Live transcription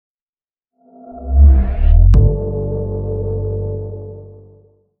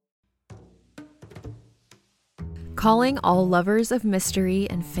calling all lovers of mystery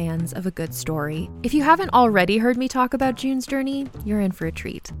and fans of a good story. If you haven't already heard me talk about June's Journey, you're in for a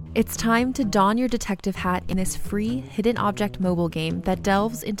treat. It's time to don your detective hat in this free hidden object mobile game that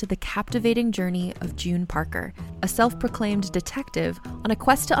delves into the captivating journey of June Parker, a self-proclaimed detective on a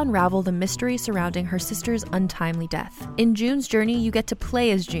quest to unravel the mystery surrounding her sister's untimely death. In June's Journey, you get to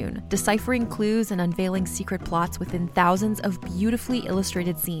play as June, deciphering clues and unveiling secret plots within thousands of beautifully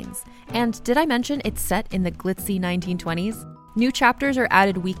illustrated scenes. And did I mention it's set in the glitzy 1920s? New chapters are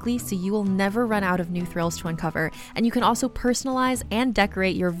added weekly, so you will never run out of new thrills to uncover, and you can also personalize and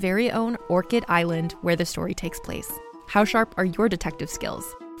decorate your very own Orchid Island where the story takes place. How sharp are your detective skills?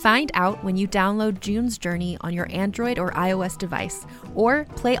 Find out when you download June's Journey on your Android or iOS device, or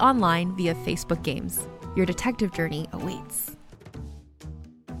play online via Facebook Games. Your detective journey awaits.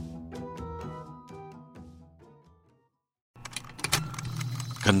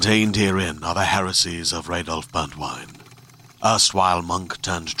 Contained herein are the heresies of Radolf Burntwine, erstwhile monk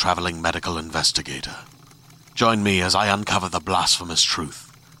turned traveling medical investigator. Join me as I uncover the blasphemous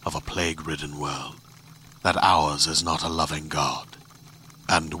truth of a plague-ridden world, that ours is not a loving God,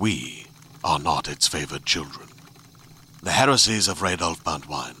 and we are not its favored children. The heresies of Radolf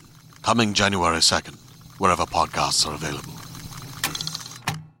Burntwine, coming January 2nd, wherever podcasts are available.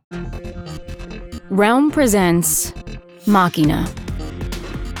 Realm presents Machina.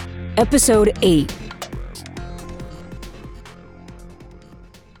 Episode 8.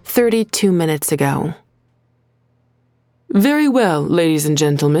 32 minutes ago. Very well, ladies and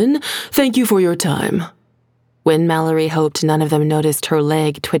gentlemen. Thank you for your time. When Mallory hoped none of them noticed her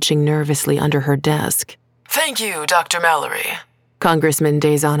leg twitching nervously under her desk. Thank you, Dr. Mallory, Congressman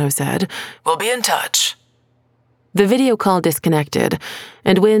DeZano said. We'll be in touch. The video call disconnected,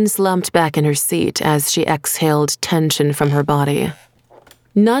 and Wynne slumped back in her seat as she exhaled tension from her body.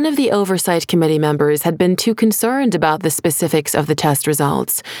 None of the Oversight Committee members had been too concerned about the specifics of the test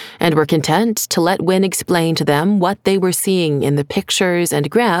results, and were content to let Wynne explain to them what they were seeing in the pictures and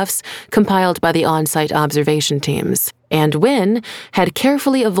graphs compiled by the on-site observation teams. And Wynne had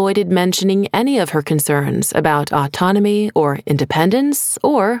carefully avoided mentioning any of her concerns about autonomy or independence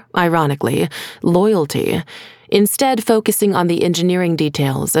or, ironically, loyalty, instead focusing on the engineering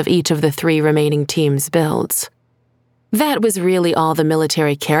details of each of the 3 remaining teams' builds. That was really all the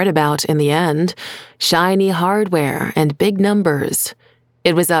military cared about in the end: shiny hardware and big numbers.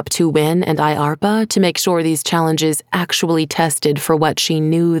 It was up to Wynne and IARPA to make sure these challenges actually tested for what she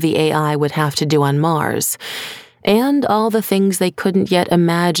knew the AI would have to do on Mars, and all the things they couldn't yet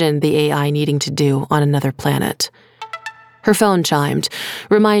imagine the AI needing to do on another planet. Her phone chimed,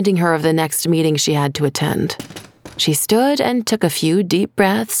 reminding her of the next meeting she had to attend. She stood and took a few deep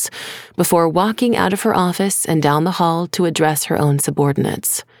breaths before walking out of her office and down the hall to address her own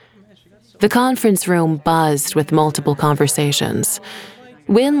subordinates. The conference room buzzed with multiple conversations.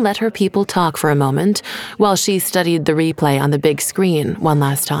 Wynne let her people talk for a moment while she studied the replay on the big screen one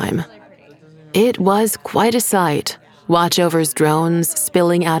last time. It was quite a sight. Watchover's drones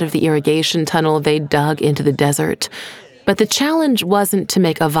spilling out of the irrigation tunnel they'd dug into the desert. But the challenge wasn't to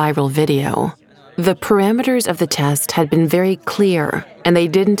make a viral video. The parameters of the test had been very clear, and they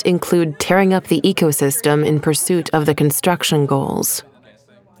didn't include tearing up the ecosystem in pursuit of the construction goals.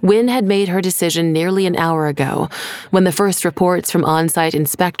 Wynne had made her decision nearly an hour ago, when the first reports from on-site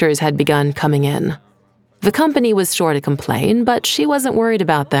inspectors had begun coming in. The company was sure to complain, but she wasn't worried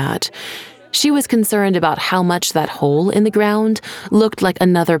about that. She was concerned about how much that hole in the ground looked like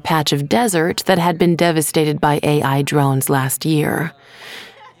another patch of desert that had been devastated by AI drones last year.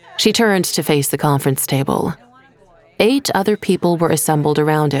 She turned to face the conference table. 8 other people were assembled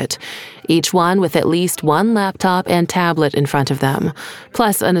around it, each one with at least one laptop and tablet in front of them,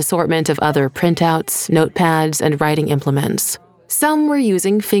 plus an assortment of other printouts, notepads, and writing implements. Some were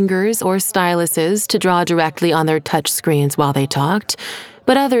using fingers or styluses to draw directly on their touch screens while they talked,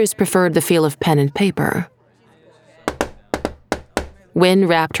 but others preferred the feel of pen and paper. Wynne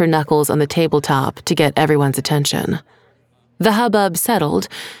rapped her knuckles on the tabletop to get everyone's attention. The hubbub settled,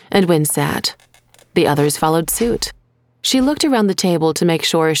 and Wynne sat. The others followed suit. She looked around the table to make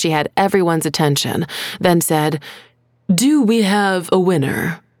sure she had everyone's attention, then said, "Do we have a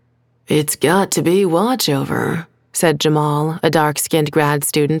winner?" "It's got to be Watchover," said Jamal, a dark-skinned grad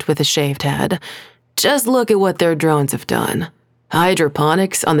student with a shaved head. "Just look at what their drones have done.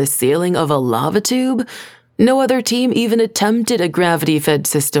 Hydroponics on the ceiling of a lava tube? No other team even attempted a gravity-fed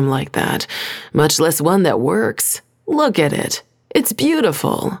system like that, much less one that works. Look at it. It's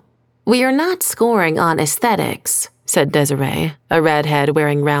beautiful." "We are not scoring on aesthetics," said Desiree, a redhead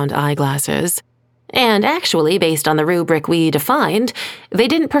wearing round eyeglasses. "And actually, based on the rubric we defined, they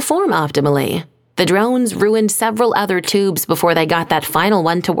didn't perform optimally. The drones ruined several other tubes before they got that final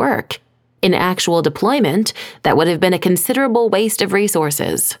one to work. In actual deployment, that would have been a considerable waste of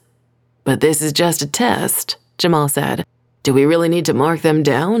resources. But this is just a test, Jamal said. Do we really need to mark them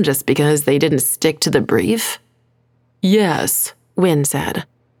down just because they didn't stick to the brief? Yes, Wynne said.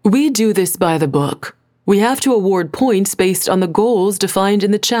 We do this by the book. We have to award points based on the goals defined in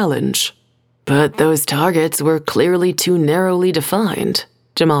the challenge. But those targets were clearly too narrowly defined,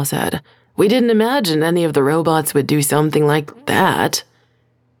 Jamal said. We didn't imagine any of the robots would do something like that.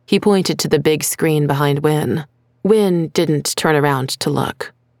 He pointed to the big screen behind Wynne. Wynne didn't turn around to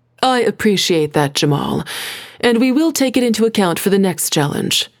look. I appreciate that, Jamal, and we will take it into account for the next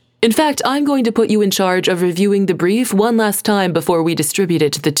challenge. In fact, I'm going to put you in charge of reviewing the brief one last time before we distribute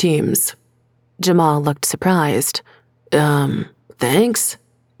it to the teams. Jamal looked surprised. Thanks?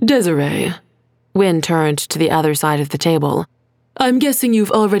 Desiree. Wynne turned to the other side of the table. I'm guessing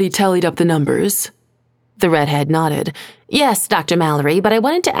you've already tallied up the numbers. The redhead nodded. Yes, Dr. Mallory, but I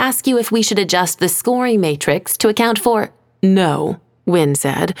wanted to ask you if we should adjust the scoring matrix to account for— No, Wynne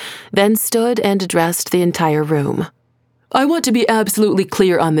said, then stood and addressed the entire room. I want to be absolutely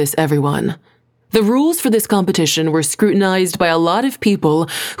clear on this, everyone. The rules for this competition were scrutinized by a lot of people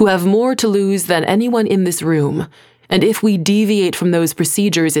who have more to lose than anyone in this room, and if we deviate from those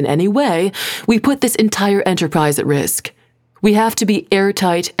procedures in any way, we put this entire enterprise at risk. We have to be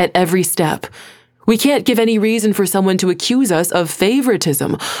airtight at every step. We can't give any reason for someone to accuse us of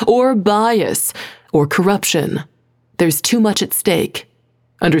favoritism or bias or corruption. There's too much at stake.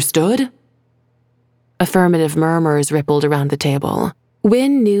 Understood? Affirmative murmurs rippled around the table.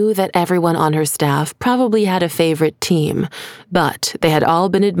 Wynne knew that everyone on her staff probably had a favorite team, but they had all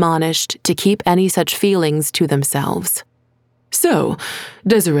been admonished to keep any such feelings to themselves. So,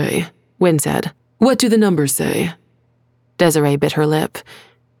 Desiree, Wynne said, what do the numbers say? Desiree bit her lip.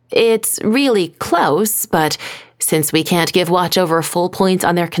 It's really close, but since we can't give Watchover full points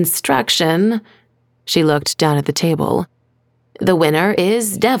on their construction— She looked down at the table. The winner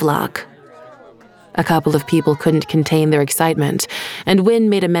is Devlock. A couple of people couldn't contain their excitement, and Wynne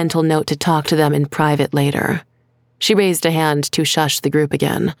made a mental note to talk to them in private later. She raised a hand to shush the group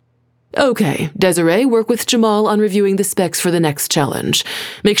again. Okay, Desiree, work with Jamal on reviewing the specs for the next challenge.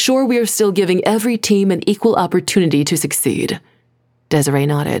 Make sure we are still giving every team an equal opportunity to succeed. Desiree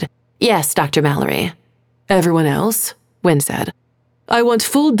nodded. Yes, Dr. Mallory. Everyone else? Wynne said. I want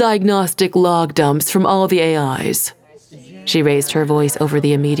full diagnostic log dumps from all the AIs. She raised her voice over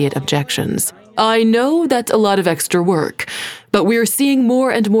the immediate objections. I know that's a lot of extra work, but we're seeing more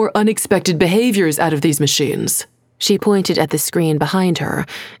and more unexpected behaviors out of these machines. She pointed at the screen behind her,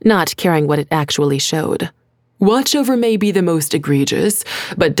 not caring what it actually showed. Watchover may be the most egregious,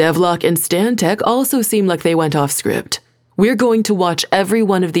 but Devlock and Stantec also seem like they went off script. We're going to watch every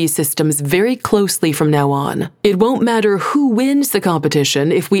one of these systems very closely from now on. It won't matter who wins the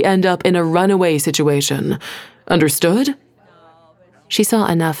competition if we end up in a runaway situation. Understood? She saw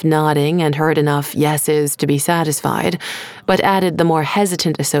enough nodding and heard enough yeses to be satisfied, but added the more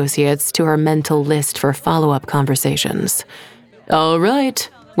hesitant associates to her mental list for follow-up conversations. All right,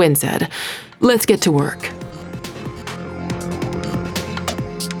 Wynne said. Let's get to work.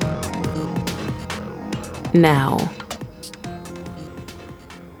 Now.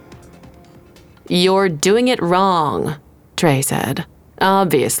 You're doing it wrong, Trey said.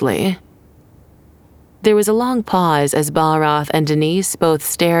 Obviously. There was a long pause as Balroth and Denise both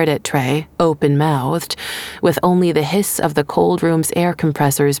stared at Trey, open-mouthed, with only the hiss of the cold room's air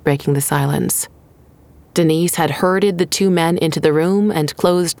compressors breaking the silence. Denise had herded the two men into the room and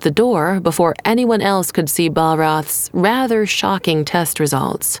closed the door before anyone else could see Balroth's rather shocking test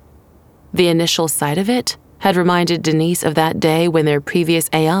results. The initial sight of it had reminded Denise of that day when their previous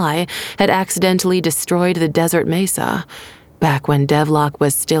AI had accidentally destroyed the desert mesa, back when Devlock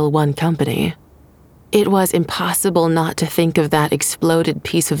was still one company. It was impossible not to think of that exploded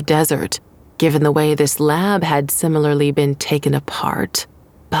piece of desert, given the way this lab had similarly been taken apart.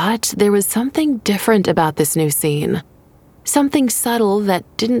 But there was something different about this new scene. Something subtle that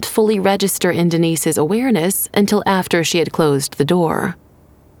didn't fully register in Denise's awareness until after she had closed the door.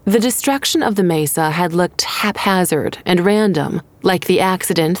 The destruction of the mesa had looked haphazard and random, like the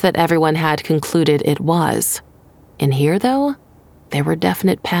accident that everyone had concluded it was. In here, though, there were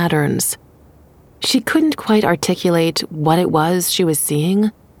definite patterns. She couldn't quite articulate what it was she was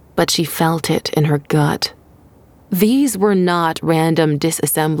seeing, but she felt it in her gut. These were not random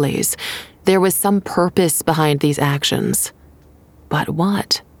disassemblies. There was some purpose behind these actions. But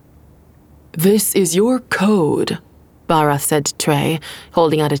what? This is your code, Balroth said to Trey,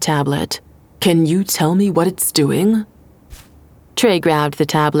 holding out a tablet. Can you tell me what it's doing? Trey grabbed the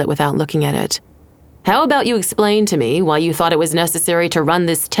tablet without looking at it. How about you explain to me why you thought it was necessary to run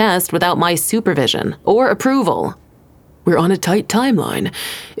this test without my supervision or approval? We're on a tight timeline.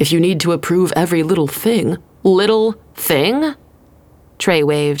 If you need to approve every little thing. Little thing? Trey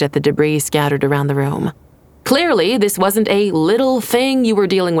waved at the debris scattered around the room. Clearly, this wasn't a little thing you were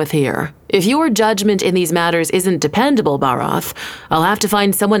dealing with here. If your judgment in these matters isn't dependable, Barath, I'll have to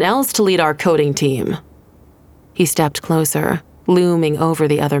find someone else to lead our coding team. He stepped closer, looming over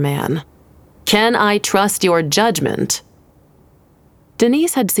the other man. Can I trust your judgment?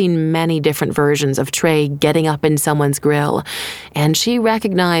 Denise had seen many different versions of Trey getting up in someone's grill, and she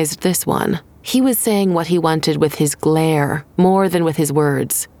recognized this one. He was saying what he wanted with his glare more than with his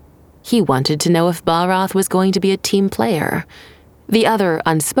words. He wanted to know if Barath was going to be a team player. The other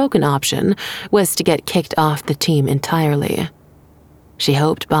unspoken option was to get kicked off the team entirely. She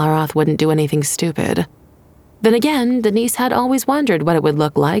hoped Barath wouldn't do anything stupid. Then again, Denise had always wondered what it would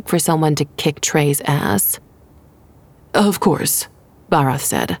look like for someone to kick Trey's ass. Of course, Barath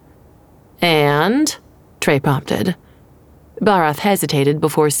said. And? Trey prompted. Barath hesitated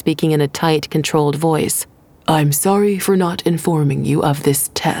before speaking in a tight, controlled voice. I'm sorry for not informing you of this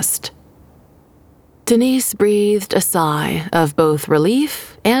test. Denise breathed a sigh of both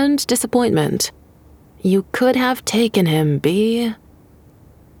relief and disappointment. You could have taken him, B.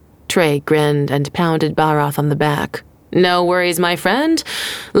 Trey grinned and pounded Barath on the back. No worries, my friend.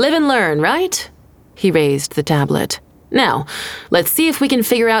 Live and learn, right? He raised the tablet. Now, let's see if we can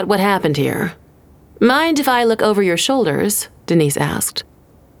figure out what happened here. Mind if I look over your shoulders? Denise asked.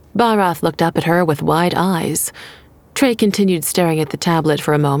 Barath looked up at her with wide eyes. Trey continued staring at the tablet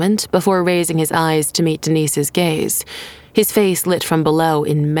for a moment before raising his eyes to meet Denise's gaze, his face lit from below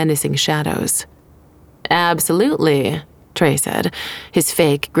in menacing shadows. Absolutely, Trey said, his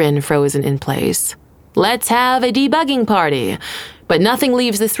fake grin frozen in place. Let's have a debugging party, but nothing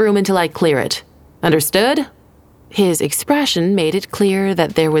leaves this room until I clear it. Understood? His expression made it clear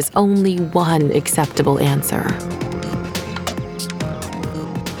that there was only one acceptable answer.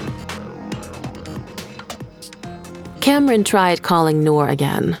 Cameron tried calling Noor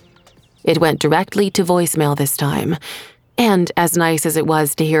again. It went directly to voicemail this time, and as nice as it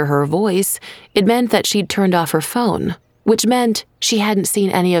was to hear her voice, it meant that she'd turned off her phone, which meant she hadn't seen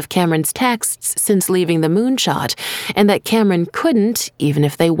any of Cameron's texts since leaving the moonshot, and that Cameron couldn't, even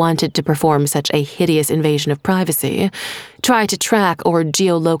if they wanted to perform such a hideous invasion of privacy, try to track or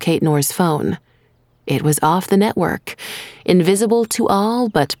geolocate Noor's phone. It was off the network, invisible to all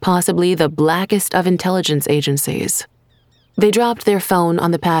but possibly the blackest of intelligence agencies. They dropped their phone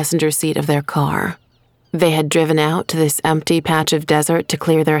on the passenger seat of their car. They had driven out to this empty patch of desert to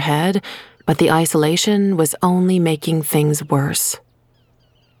clear their head, but the isolation was only making things worse.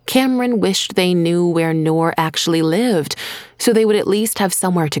 Cameron wished they knew where Noor actually lived, so they would at least have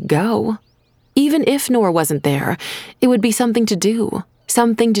somewhere to go. Even if Noor wasn't there, it would be something to do,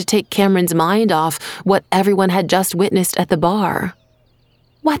 something to take Cameron's mind off what everyone had just witnessed at the bar.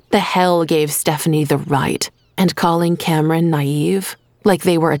 What the hell gave Stephanie the right? And calling Cameron naive, like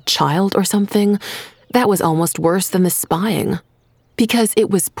they were a child or something, that was almost worse than the spying. Because it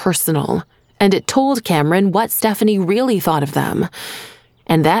was personal, and it told Cameron what Stephanie really thought of them.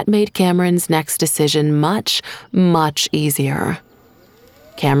 And that made Cameron's next decision much, much easier.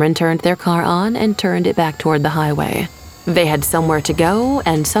 Cameron turned their car on and turned it back toward the highway. They had somewhere to go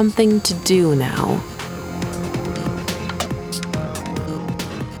and something to do now.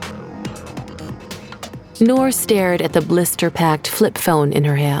 Noor stared at the blister-packed flip phone in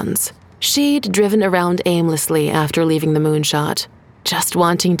her hands. She'd driven around aimlessly after leaving the moonshot, just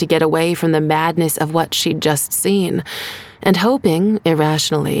wanting to get away from the madness of what she'd just seen, and hoping,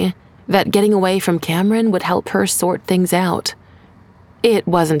 irrationally, that getting away from Cameron would help her sort things out. It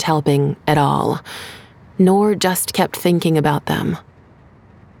wasn't helping at all. Noor just kept thinking about them.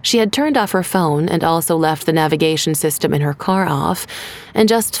 She had turned off her phone and also left the navigation system in her car off, and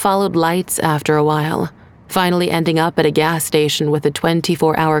just followed lights after a while, finally ending up at a gas station with a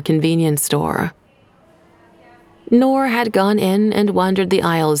 24-hour convenience store. Noor had gone in and wandered the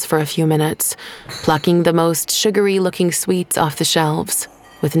aisles for a few minutes, plucking the most sugary-looking sweets off the shelves,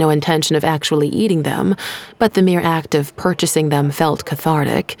 with no intention of actually eating them, but the mere act of purchasing them felt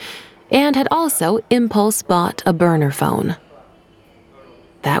cathartic, and had also impulse bought a burner phone.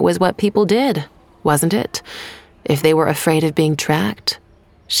 That was what people did, wasn't it? If they were afraid of being tracked.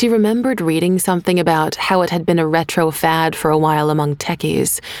 She remembered reading something about how it had been a retro fad for a while among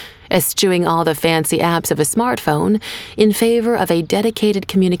techies, eschewing all the fancy apps of a smartphone in favor of a dedicated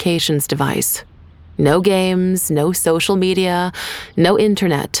communications device. No games, no social media, no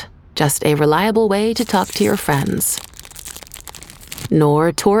internet, just a reliable way to talk to your friends.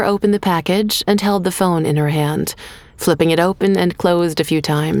 Noor tore open the package and held the phone in her hand, flipping it open and closed a few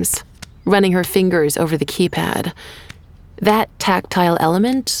times, running her fingers over the keypad. That tactile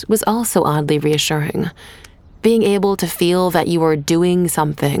element was also oddly reassuring. Being able to feel that you were doing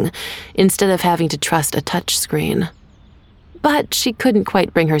something instead of having to trust a touchscreen. But she couldn't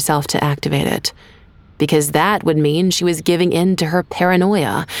quite bring herself to activate it, because that would mean she was giving in to her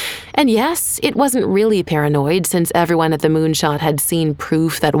paranoia. And yes, it wasn't really paranoid since everyone at the Moonshot had seen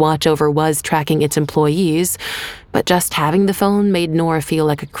proof that Watchover was tracking its employees, but just having the phone made Noor feel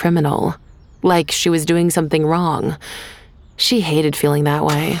like a criminal, like she was doing something wrong. She hated feeling that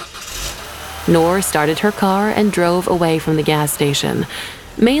way. Noor started her car and drove away from the gas station,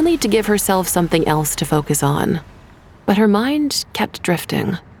 mainly to give herself something else to focus on. But her mind kept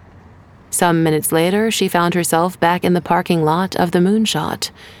drifting. Some minutes later, she found herself back in the parking lot of the Moonshot.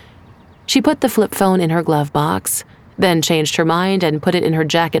 She put the flip phone in her glove box, then changed her mind and put it in her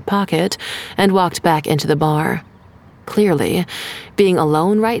jacket pocket and walked back into the bar. Clearly, being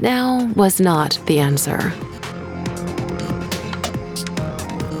alone right now was not the answer.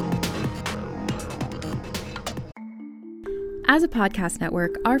 As a podcast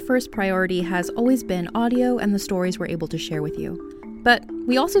network, our first priority has always been audio and the stories we're able to share with you. But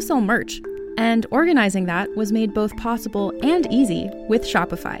we also sell merch, and organizing that was made both possible and easy with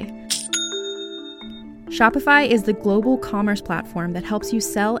Shopify. Shopify is the global commerce platform that helps you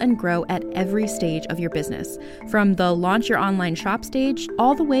sell and grow at every stage of your business, from the launch your online shop stage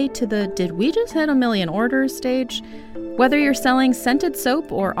all the way to the did we just hit 1 million orders stage. Whether you're selling scented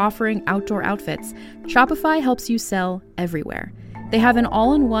soap or offering outdoor outfits, Shopify helps you sell everywhere. They have an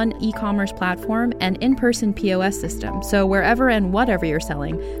all-in-one e-commerce platform and in-person POS system, so wherever and whatever you're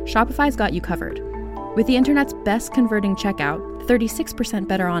selling, Shopify's got you covered. With the internet's best converting checkout, 36%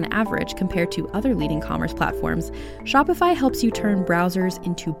 better on average compared to other leading commerce platforms, Shopify helps you turn browsers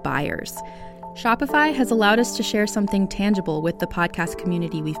into buyers. Shopify has allowed us to share something tangible with the podcast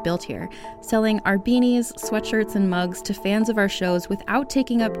community we've built here, selling our beanies, sweatshirts, and mugs to fans of our shows without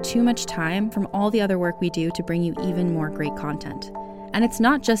taking up too much time from all the other work we do to bring you even more great content. And it's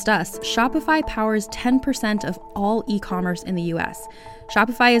not just us. Shopify powers 10% of all e-commerce in the US.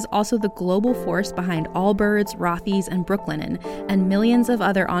 Shopify is also the global force behind Allbirds, Rothy's, and Brooklinen, and millions of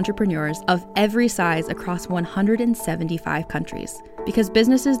other entrepreneurs of every size across 175 countries. Because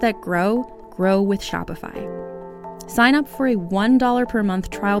businesses that grow with Shopify. Sign up for a $1 per month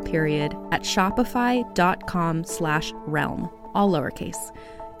trial period at shopify.com/realm, all lowercase.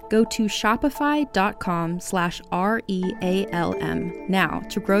 Go to shopify.com/REALM now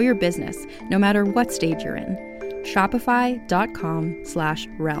to grow your business, no matter what stage you're in.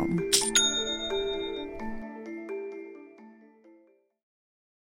 Shopify.com/realm.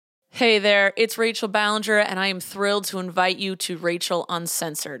 Hey there, it's Rachel Ballinger, and I am thrilled to invite you to Rachel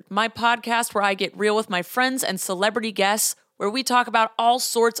Uncensored, my podcast where I get real with my friends and celebrity guests, where we talk about all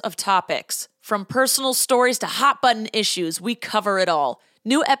sorts of topics. From personal stories to hot-button issues, we cover it all.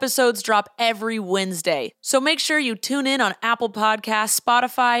 New episodes drop every Wednesday, so make sure you tune in on Apple Podcasts,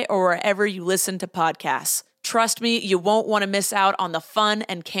 Spotify, or wherever you listen to podcasts. Trust me, you won't want to miss out on the fun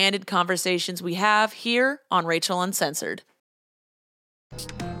and candid conversations we have here on Rachel Uncensored.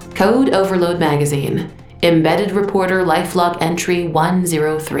 Code Overload Magazine. Embedded Reporter Lifelog Entry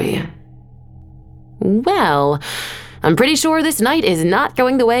 103. Well, I'm pretty sure this night is not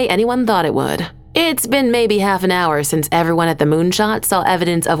going the way anyone thought it would. It's been maybe half an hour since everyone at the Moonshot saw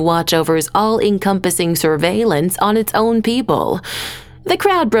evidence of Watchover's all-encompassing surveillance on its own people. The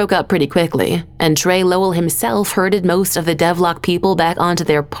crowd broke up pretty quickly, and Trey Lowell himself herded most of the Devlock people back onto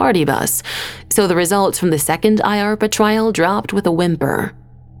their party bus, so the results from the second IARPA trial dropped with a whimper.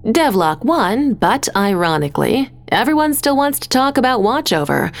 Devlock won, but ironically, everyone still wants to talk about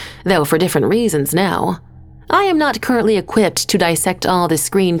Watchover, though for different reasons now. I am not currently equipped to dissect all the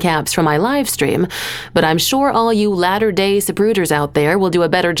screen caps from my live stream, but I'm sure all you latter-day Zabruders out there will do a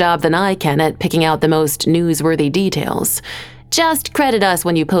better job than I can at picking out the most newsworthy details. Just credit us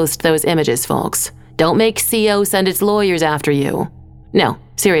when you post those images, folks. Don't make CO send its lawyers after you. No,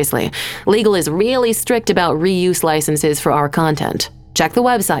 seriously, legal is really strict about reuse licenses for our content. Check the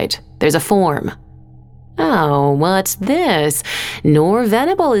website. There's a form. Oh, what's this? Noor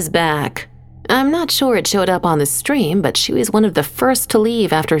Venable is back. I'm not sure it showed up on the stream, but she was one of the first to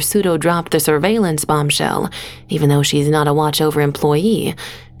leave after Pseudo dropped the surveillance bombshell, even though she's not a Watchover employee.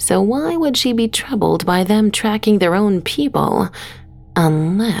 So why would she be troubled by them tracking their own people?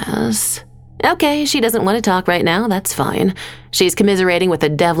 Unless... Okay, she doesn't want to talk right now, that's fine. She's commiserating with the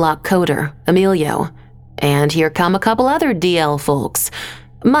Devlock coder, Emilio. And here come a couple other DL folks.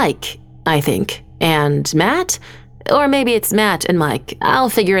 Mike, I think. And Matt? Or maybe it's Matt and Mike. I'll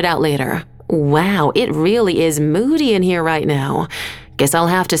figure it out later. Wow, it really is moody in here right now. Guess I'll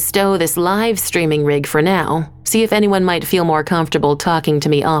have to stow this live streaming rig for now. See if anyone might feel more comfortable talking to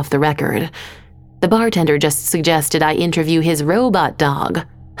me off the record. The bartender just suggested I interview his robot dog.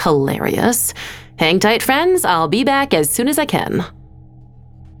 Hilarious. Hang tight, friends. I'll be back as soon as I can.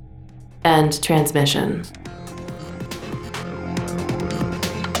 End transmission.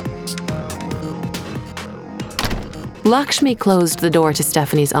 Lakshmi closed the door to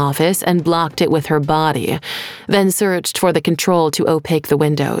Stephanie's office and blocked it with her body, then searched for the control to opaque the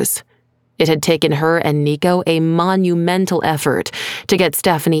windows. It had taken her and Nico a monumental effort to get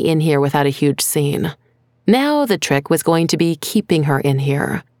Stephanie in here without a huge scene. Now the trick was going to be keeping her in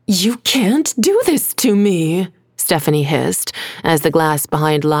here. "You can't do this to me," Stephanie hissed as the glass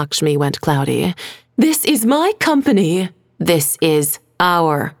behind Lakshmi went cloudy. "This is my company." "This is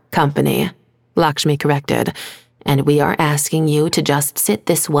our company," Lakshmi corrected. "And we are asking you to just sit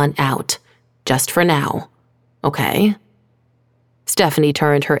this one out. Just for now. Okay?" Stephanie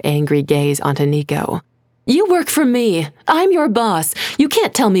turned her angry gaze onto Nico. "You work for me. I'm your boss. You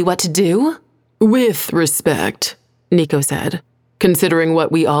can't tell me what to do." "With respect," Nico said, "considering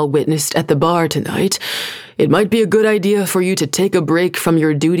what we all witnessed at the bar tonight, it might be a good idea for you to take a break from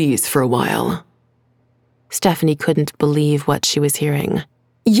your duties for a while." Stephanie couldn't believe what she was hearing.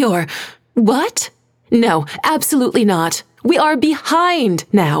 "You're... what? No, absolutely not. We are behind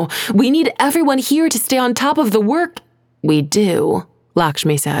now. We need everyone here to stay on top of the work." "We do,"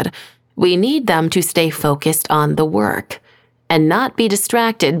 Lakshmi said. "We need them to stay focused on the work and not be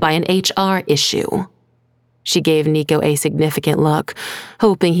distracted by an HR issue." She gave Nico a significant look,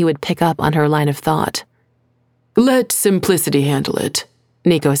 hoping he would pick up on her line of thought. "Let Simplicity handle it,"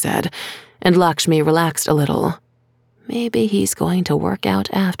 Nico said, and Lakshmi relaxed a little. Maybe he's going to work out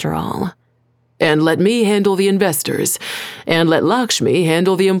after all. "And let me handle the investors, and let Lakshmi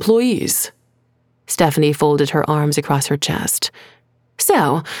handle the employees." Stephanie folded her arms across her chest.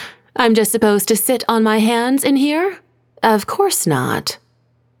 "So, I'm just supposed to sit on my hands in here? Of course not."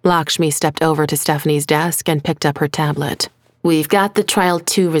 Lakshmi stepped over to Stephanie's desk and picked up her tablet. "We've got the Trial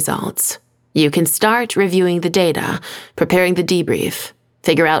 2 results. You can start reviewing the data, preparing the debrief,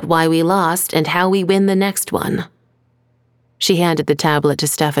 figure out why we lost and how we win the next one." She handed the tablet to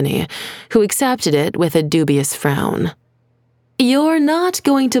Stephanie, who accepted it with a dubious frown. "You're not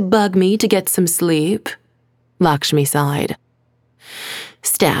going to bug me to get some sleep?" Lakshmi sighed.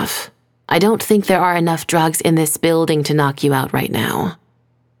 "Steph, I don't think there are enough drugs in this building to knock you out right now."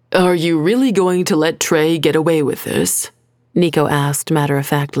 "Are you really going to let Trey get away with this?" Nico asked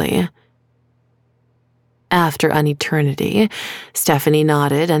matter-of-factly. After an eternity, Stephanie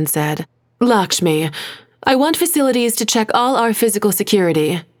nodded and said, "Lakshmi, I want facilities to check all our physical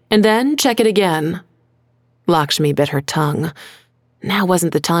security, and then check it again." Lakshmi bit her tongue. Now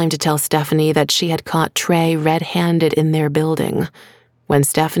wasn't the time to tell Stephanie that she had caught Trey red-handed in their building. When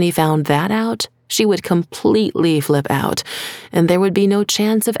Stephanie found that out, she would completely flip out, and there would be no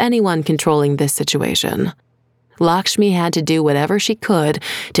chance of anyone controlling this situation. Lakshmi had to do whatever she could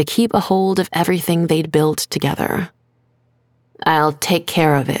to keep a hold of everything they'd built together. "I'll take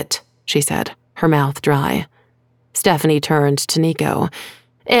care of it," she said, her mouth dry. Stephanie turned to Nico.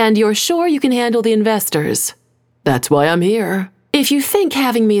 "And you're sure you can handle the investors?" "That's why I'm here." "If you think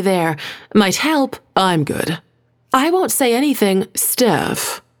having me there might help..." "I'm good." "I won't say anything."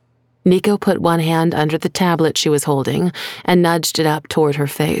 "Steph." Nico put one hand under the tablet she was holding and nudged it up toward her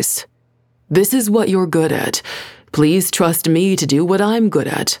face. "This is what you're good at. Please trust me to do what I'm good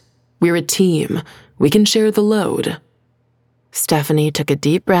at. We're a team. We can share the load." Stephanie took a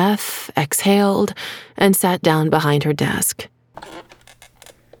deep breath, exhaled, and sat down behind her desk.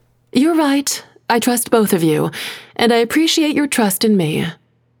 "You're right. I trust both of you, and I appreciate your trust in me."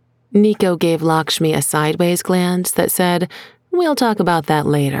 Nico gave Lakshmi a sideways glance that said, "We'll talk about that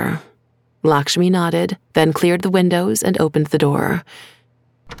later." Lakshmi nodded, then cleared the windows and opened the door.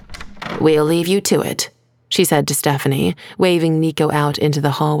 "We'll leave you to it," she said to Stephanie, waving Nico out into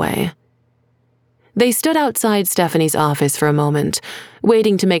the hallway. They stood outside Stephanie's office for a moment,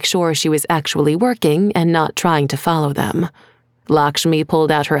 waiting to make sure she was actually working and not trying to follow them. Lakshmi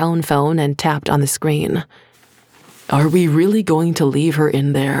pulled out her own phone and tapped on the screen. "Are we really going to leave her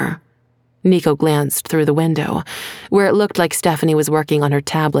in there?" Nico glanced through the window, where it looked like Stephanie was working on her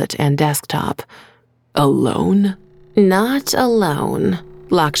tablet and desktop. "Alone?" "Not alone,"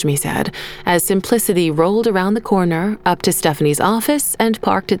 Lakshmi said, as Simplicity rolled around the corner up to Stephanie's office and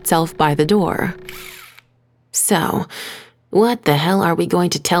parked itself by the door. "So, what the hell are we going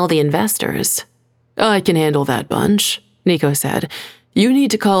to tell the investors?" "I can handle that bunch," Nico said, You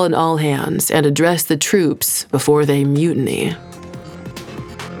need to call an all-hands and address the troops before they mutiny.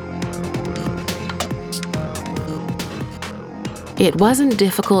 It wasn't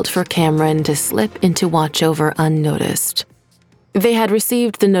difficult for Cameron to slip into watchover unnoticed. They had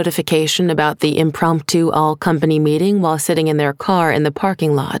received the notification about the impromptu all-company meeting while sitting in their car in the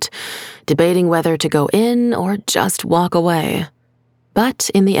parking lot, debating whether to go in or just walk away. But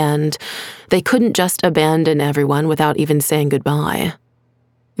in the end, they couldn't just abandon everyone without even saying goodbye.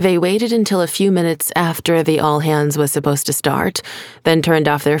 They waited until a few minutes after the all-hands was supposed to start, then turned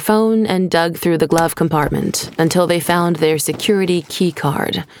off their phone and dug through the glove compartment until they found their security key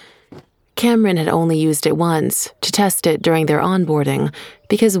card. Cameron had only used it once, to test it during their onboarding,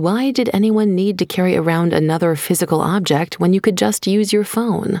 because why did anyone need to carry around another physical object when you could just use your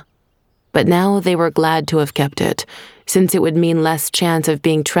phone? But now they were glad to have kept it, since it would mean less chance of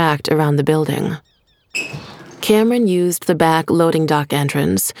being tracked around the building. Cameron used the back loading dock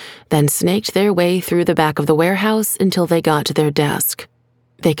entrance, then snaked their way through the back of the warehouse until they got to their desk.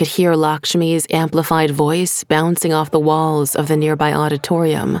 They could hear Lakshmi's amplified voice bouncing off the walls of the nearby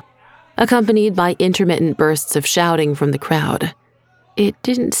auditorium, accompanied by intermittent bursts of shouting from the crowd. It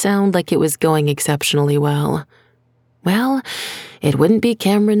didn't sound like it was going exceptionally well. Well, it wouldn't be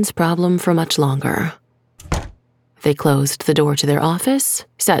Cameron's problem for much longer. They closed the door to their office,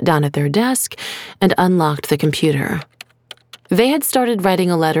 sat down at their desk, and unlocked the computer. They had started writing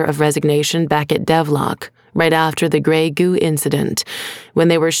a letter of resignation back at Devlock, right after the Grey Goo incident, when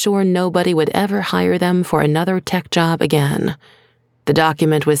they were sure nobody would ever hire them for another tech job again. The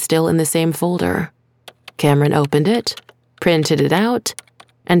document was still in the same folder. Cameron opened it, printed it out,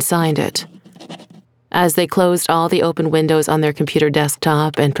 and signed it. As they closed all the open windows on their computer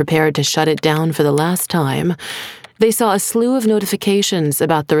desktop and prepared to shut it down for the last time, they saw a slew of notifications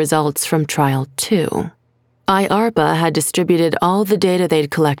about the results from Trial 2. IARPA had distributed all the data they'd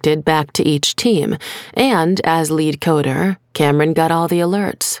collected back to each team, and as lead coder, Cameron got all the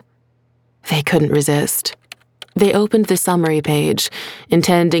alerts. They couldn't resist. They opened the summary page,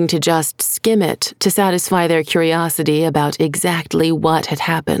 intending to just skim it to satisfy their curiosity about exactly what had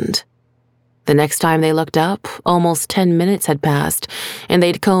happened. The next time they looked up, almost 10 minutes had passed, and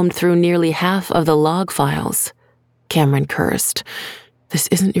they'd combed through nearly half of the log files. Cameron cursed. This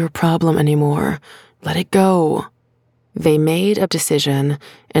isn't your problem anymore. Let it go. They made a decision,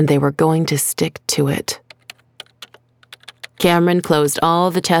 and they were going to stick to it. Cameron closed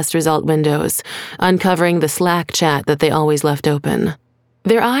all the test result windows, uncovering the Slack chat that they always left open.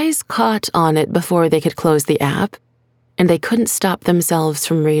 Their eyes caught on it before they could close the app, and they couldn't stop themselves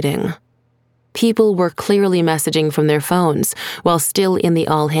from reading. People were clearly messaging from their phones while still in the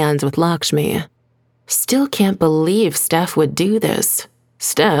all-hands with Lakshmi. Still can't believe Steph would do this.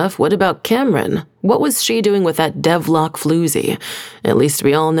 Steph, what about Cameron? What was she doing with that Devlock floozy? At least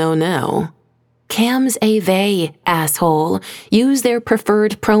we all know now. Cam's a they, asshole. Use their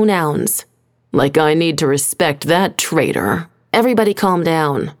preferred pronouns. Like I need to respect that traitor. Everybody calm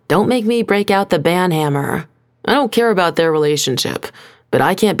down. Don't make me break out the banhammer. I don't care about their relationship, but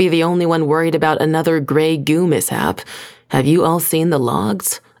I can't be the only one worried about another Grey Goo mishap. Have you all seen the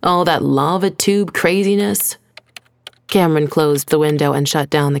logs? All that lava tube craziness? Cameron closed the window and shut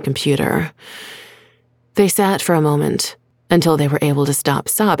down the computer. They sat for a moment, until they were able to stop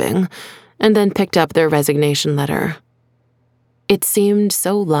sobbing, and then picked up their resignation letter. It seemed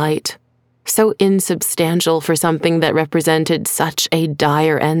so light, so insubstantial for something that represented such a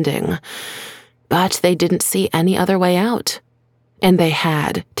dire ending. But they didn't see any other way out, and they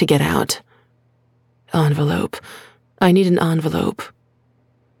had to get out. Envelope. I need an envelope.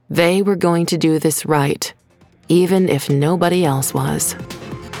 They were going to do this right, even if nobody else was.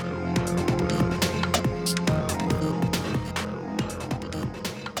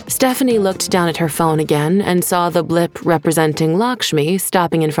 Stephanie looked down at her phone again and saw the blip representing Lakshmi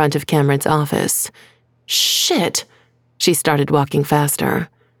stopping in front of Cameron's office. Shit! She started walking faster.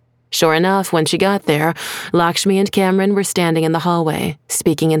 Sure enough, when she got there, Lakshmi and Cameron were standing in the hallway,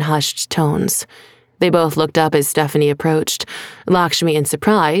 speaking in hushed tones. They both looked up as Stephanie approached, Lakshmi in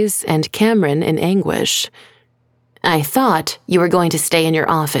surprise and Cameron in anguish. I thought you were going to stay in your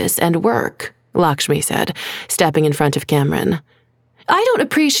office and work, Lakshmi said, stepping in front of Cameron. I don't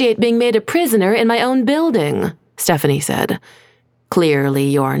appreciate being made a prisoner in my own building, Stephanie said. Clearly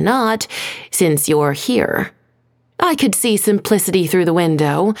you're not, since you're here. I could see simplicity through the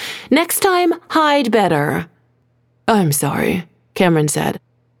window. Next time, hide better. I'm sorry, Cameron said.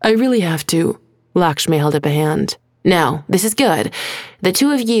 I really have to. Lakshmi held up a hand. No, this is good. The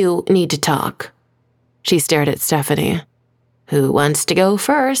two of you need to talk. She stared at Stephanie. Who wants to go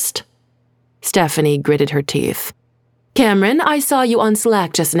first? Stephanie gritted her teeth. Cameron, I saw you on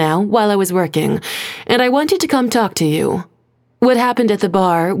Slack just now while I was working, and I wanted to come talk to you. What happened at the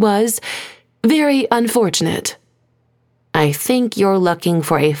bar was very unfortunate. I think you're looking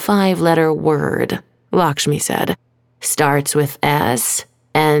for a 5-letter word, Lakshmi said. Starts with S,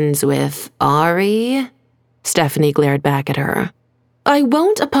 ends with Ari. Stephanie glared back at her. I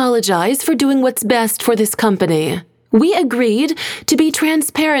won't apologize for doing what's best for this company. We agreed to be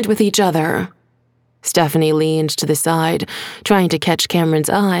transparent with each other. Stephanie leaned to the side, trying to catch Cameron's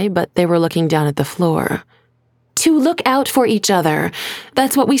eye, but they were looking down at the floor. To look out for each other.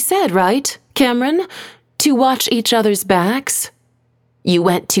 That's what we said, right, Cameron? To watch each other's backs? You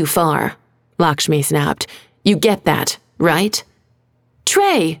went too far, Lakshmi snapped. You get that, right?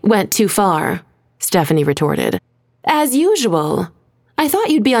 Trey went too far, Stephanie retorted. As usual. I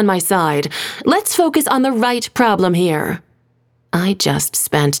thought you'd be on my side. Let's focus on the right problem here. I just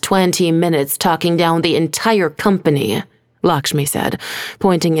spent 20 minutes talking down the entire company, Lakshmi said,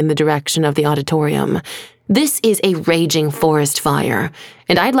 pointing in the direction of the auditorium. This is a raging forest fire,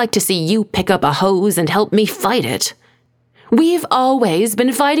 and I'd like to see you pick up a hose and help me fight it. We've always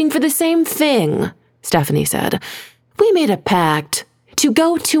been fighting for the same thing, Stephanie said. We made a pact to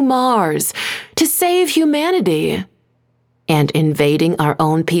go to Mars, to save humanity. And invading our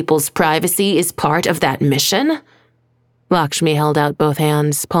own people's privacy is part of that mission? Lakshmi held out both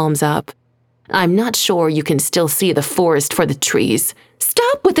hands, palms up. I'm not sure you can still see the forest for the trees.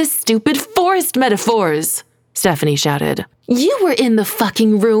 Stop with the stupid forest metaphors, Stephanie shouted. You were in the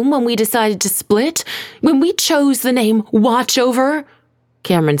fucking room when we decided to split, when we chose the name Watchover.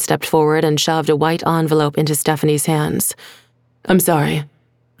 Cameron stepped forward and shoved a white envelope into Stephanie's hands. I'm sorry.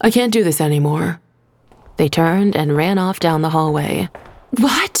 I can't do this anymore. They turned and ran off down the hallway.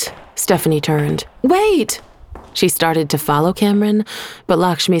 What? Stephanie turned. Wait! She started to follow Cameron, but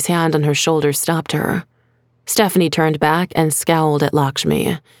Lakshmi's hand on her shoulder stopped her. Stephanie turned back and scowled at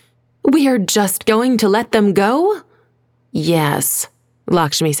Lakshmi. We're just going to let them go? Yes,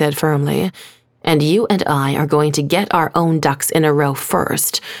 Lakshmi said firmly. And you and I are going to get our own ducks in a row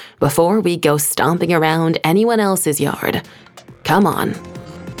first, before we go stomping around anyone else's yard. Come on.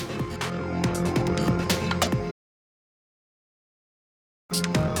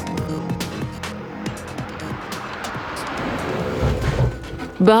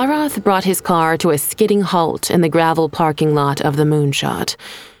 Bharath brought his car to a skidding halt in the gravel parking lot of the Moonshot.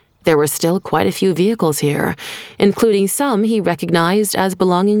 There were still quite a few vehicles here, including some he recognized as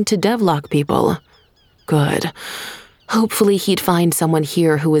belonging to Devlock people. Good. Hopefully he'd find someone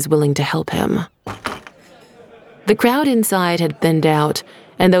here who was willing to help him. The crowd inside had thinned out,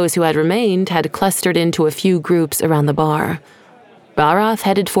 and those who had remained had clustered into a few groups around the bar. Bharath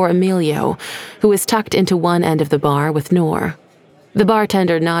headed for Emilio, who was tucked into one end of the bar with Noor. The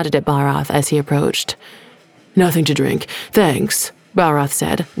bartender nodded at Bharath as he approached. Nothing to drink, thanks, Bharath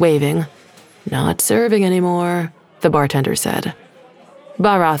said, waving. Not serving anymore, the bartender said.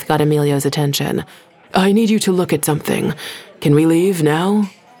 Bharath got Emilio's attention. I need you to look at something. Can we leave now?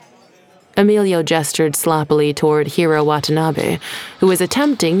 Emilio gestured sloppily toward Hiro Watanabe, who was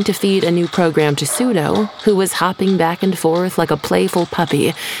attempting to feed a new program to Pseudo, who was hopping back and forth like a playful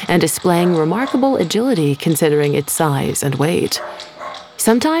puppy and displaying remarkable agility considering its size and weight.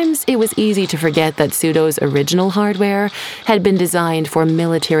 Sometimes it was easy to forget that Pseudo's original hardware had been designed for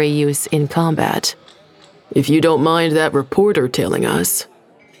military use in combat. If you don't mind that reporter tailing us.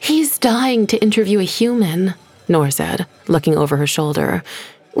 He's dying to interview a human, Noor said, looking over her shoulder.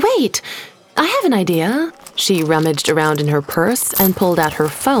 Wait, I have an idea. She rummaged around in her purse and pulled out her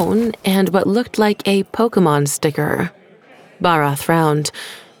phone and what looked like a Pokémon sticker. Bharath frowned.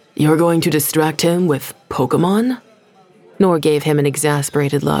 You're going to distract him with Pokémon? Noor gave him an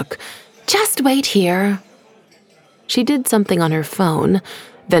exasperated look. Just wait here. She did something on her phone,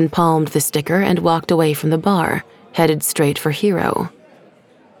 then palmed the sticker and walked away from the bar, headed straight for Hiro.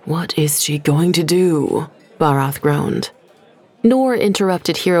 What is she going to do? Bharath groaned. Noor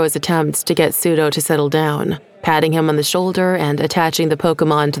interrupted Hiro's attempts to get Pseudo to settle down, patting him on the shoulder and attaching the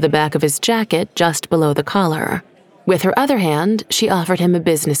Pokémon to the back of his jacket just below the collar. With her other hand, she offered him a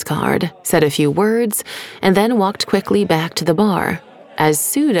business card, said a few words, and then walked quickly back to the bar, as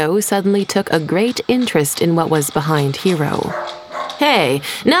Pseudo suddenly took a great interest in what was behind Hiro. Hey,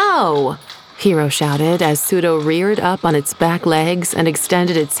 no! Hiro shouted as Pseudo reared up on its back legs and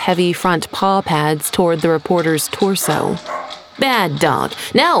extended its heavy front paw pads toward the reporter's torso. Bad dog.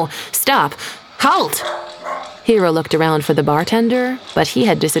 No, stop. Halt! Hiro looked around for the bartender, but he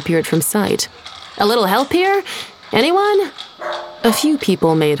had disappeared from sight. A little help here? Anyone? A few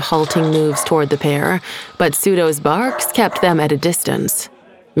people made halting moves toward the pair, but Pseudo's barks kept them at a distance.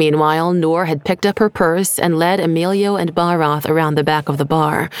 Meanwhile, Noor had picked up her purse and led Emilio and Barath around the back of the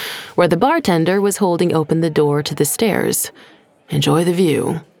bar, where the bartender was holding open the door to the stairs. "Enjoy the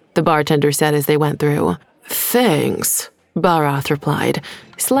view," the bartender said as they went through. "Thanks," Barath replied,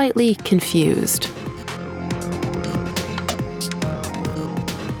 slightly confused.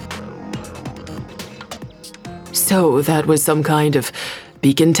 "So that was some kind of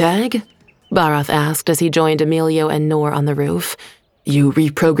beacon tag?" Barath asked as he joined Emilio and Noor on the roof. "You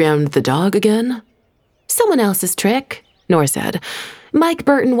reprogrammed the dog again?" "Someone else's trick," Noor said. "Mike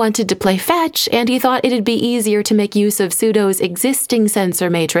Burton wanted to play fetch, and he thought it'd be easier to make use of Pseudo's existing sensor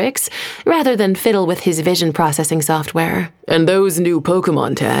matrix rather than fiddle with his vision processing software." "And those new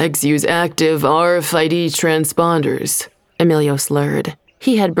Pokemon tags use active RFID transponders," Emilio slurred.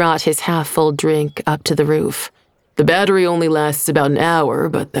 He had brought his half-full drink up to the roof. "The battery only lasts about an hour,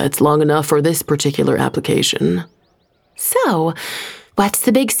 but that's long enough for this particular application." "So, what's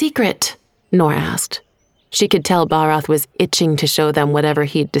the big secret?" Noor asked. She could tell Barath was itching to show them whatever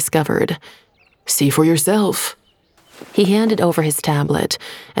he'd discovered. "See for yourself." He handed over his tablet,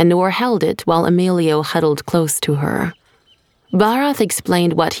 and Noor held it while Emilio huddled close to her. Barath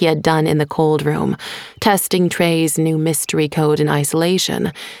explained what he had done in the cold room, testing Trey's new mystery code in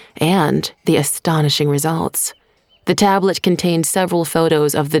isolation, and the astonishing results. The tablet contained several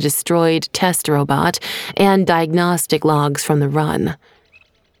photos of the destroyed test robot and diagnostic logs from the run.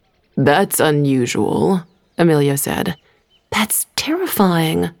 "That's unusual," Emilio said. "That's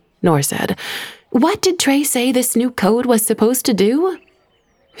terrifying," Noor said. "What did Trey say this new code was supposed to do?"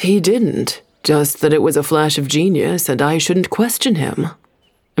 "He didn't. Just that it was a flash of genius and I shouldn't question him."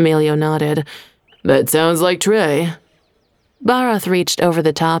 Emilio nodded. "That sounds like Trey." Barath reached over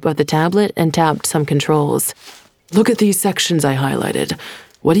the top of the tablet and tapped some controls. "Look at these sections I highlighted.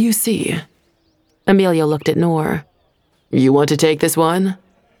 What do you see?" Emilio looked at Noor. "You want to take this one?"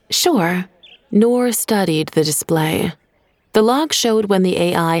 "Sure." Noor studied the display. The log showed when the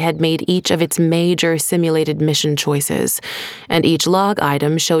AI had made each of its major simulated mission choices, and each log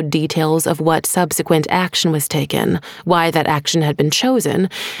item showed details of what subsequent action was taken, why that action had been chosen,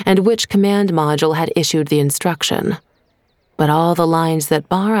 and which command module had issued the instruction. But all the lines that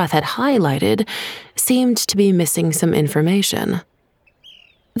Barath had highlighted seemed to be missing some information.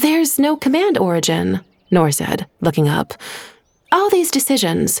 "There's no command origin," Noor said, looking up. "All these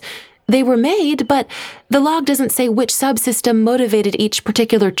decisions, they were made, but the log doesn't say which subsystem motivated each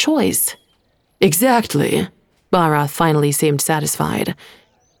particular choice." "Exactly." Barath finally seemed satisfied.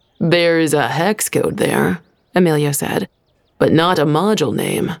 "There's a hex code there," Emilio said, "but not a module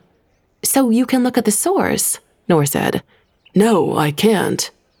name." "So you can look at the source," Noor said. "No, I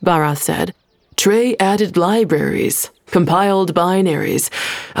can't," Barath said. "Trey added libraries, compiled binaries.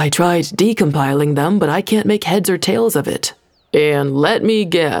 I tried decompiling them, but I can't make heads or tails of it." "And let me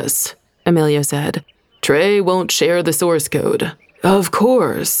guess," Emilio said. "Trey won't share the source code." "Of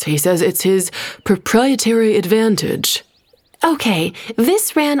course. He says it's his proprietary advantage." "Okay,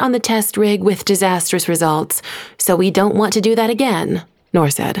 this ran on the test rig with disastrous results, so we don't want to do that again," Noor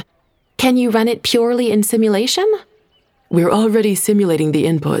said. "Can you run it purely in simulation?" "We're already simulating the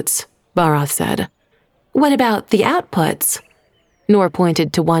inputs," Barath said. "What about the outputs?" Noor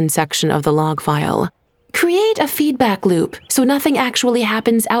pointed to one section of the log file. "Create a feedback loop so nothing actually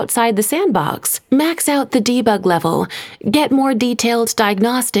happens outside the sandbox. Max out the debug level. Get more detailed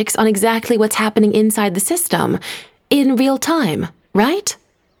diagnostics on exactly what's happening inside the system. In real time, right?"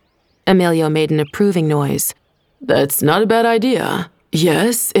 Emilio made an approving noise. "That's not a bad idea."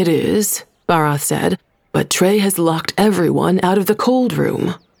 "Yes, it is," Barath said. "But Trey has locked everyone out of the cold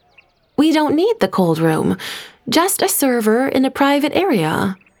room." "We don't need the cold room. Just a server in a private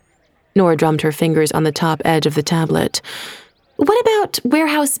area." Noor drummed her fingers on the top edge of the tablet. "What about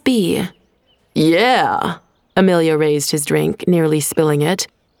Warehouse B?" "Yeah." Emilio raised his drink, nearly spilling it.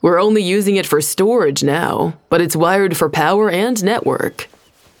 "We're only using it for storage now, but it's wired for power and network."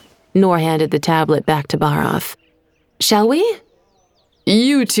 Noor handed the tablet back to Barath. "Shall we?"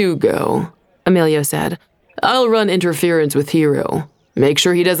 "You two go," Emilio said. "I'll run interference with Hero. Make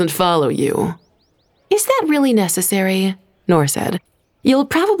sure he doesn't follow you." "Is that really necessary?" Noor said. "You'll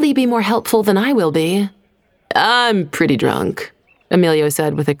probably be more helpful than I will be." "I'm pretty drunk," Emilio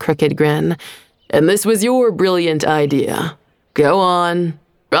said with a crooked grin. "And this was your brilliant idea. Go on.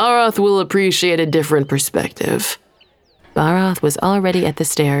 Barath will appreciate a different perspective." Barath was already at the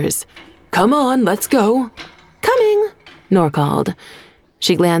stairs. "Come on, let's go." "Coming," Noor called.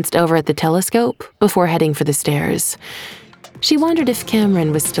 She glanced over at the telescope before heading for the stairs. She wondered if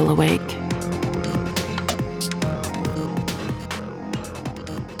Cameron was still awake.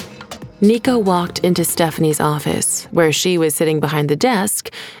 Nico walked into Stephanie's office, where she was sitting behind the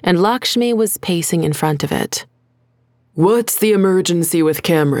desk, and Lakshmi was pacing in front of it. "What's the emergency with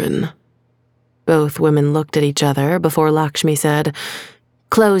Cameron?" Both women looked at each other before Lakshmi said,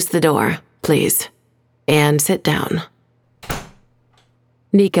 "Close the door, please, and sit down."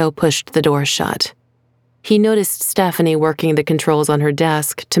 Nico pushed the door shut. He noticed Stephanie working the controls on her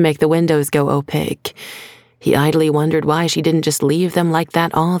desk to make the windows go opaque. He idly wondered why she didn't just leave them like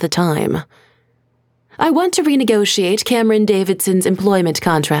that all the time. "I want to renegotiate Cameron Davidson's employment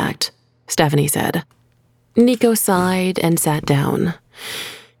contract," Stephanie said. Nico sighed and sat down.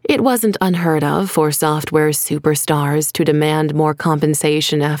 It wasn't unheard of for software superstars to demand more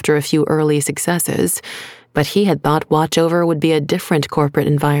compensation after a few early successes, but he had thought Watchover would be a different corporate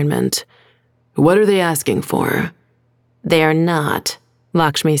environment. "What are they asking for?" "They're not,"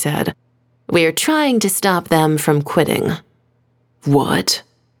 Lakshmi said. "We're trying to stop them from quitting." "What?"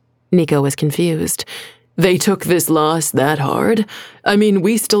 Nico was confused. "They took this loss that hard? I mean,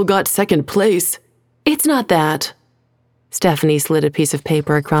 we still got second place." "It's not that." Stephanie slid a piece of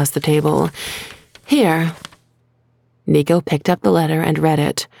paper across the table. "Here." Nico picked up the letter and read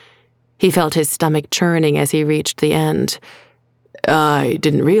it. He felt his stomach churning as he reached the end. "I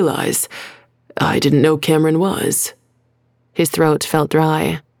didn't realize. I didn't know Cameron was." His throat felt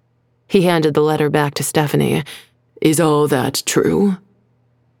dry. He handed the letter back to Stephanie. "Is all that true?"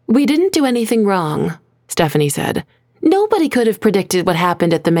 "We didn't do anything wrong," Stephanie said. "Nobody could have predicted what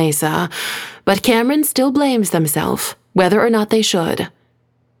happened at the Mesa, but Cameron still blames themselves, whether or not they should."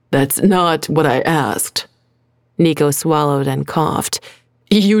 "That's not what I asked." Nico swallowed and coughed.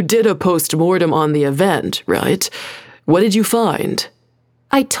 "You did a post-mortem on the event, right? What did you find?"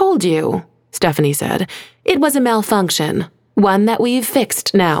 "I told you," Stephanie said. "It was a malfunction, one that we've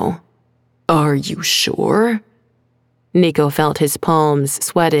fixed now." "Are you sure?" Nico felt his palms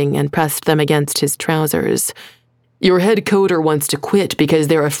sweating and pressed them against his trousers. "Your head coder wants to quit because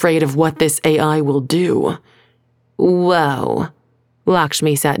they're afraid of what this AI will do." "Whoa."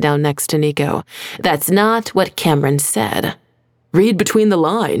 Lakshmi sat down next to Nico. "That's not what Cameron said." "Read between the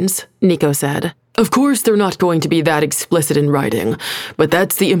lines," Nico said. "Of course they're not going to be that explicit in writing, but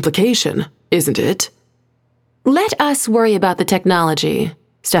that's the implication, isn't it?" "Let us worry about the technology,"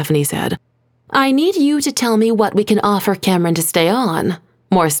 Stephanie said. "I need you to tell me what we can offer Cameron to stay on.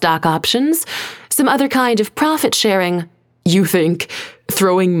 More stock options? Some other kind of profit sharing?" "You think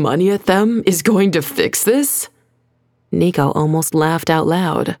throwing money at them is going to fix this?" Nico almost laughed out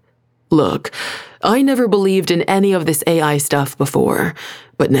loud. "Look, I never believed in any of this AI stuff before,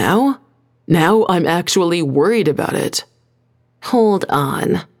 but now I'm actually worried about it." "Hold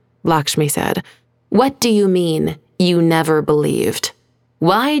on," Lakshmi said. "What do you mean, you never believed?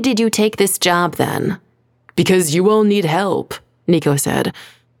 Why did you take this job then?" "Because you all need help," Nico said.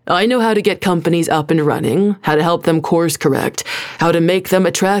 "I know how to get companies up and running, how to help them course correct, how to make them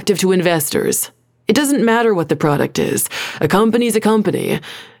attractive to investors. It doesn't matter what the product is. A company's a company.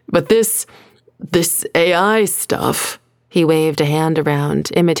 But this AI stuff..." He waved a hand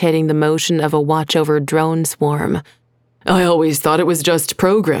around, imitating the motion of a Watchover drone swarm. "I always thought it was just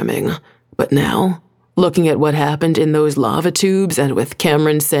programming. But now, looking at what happened in those lava tubes and with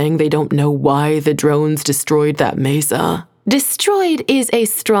Cameron saying they don't know why the drones destroyed that mesa..." "Destroyed is a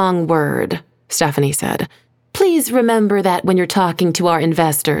strong word," Stephanie said. "Please remember that when you're talking to our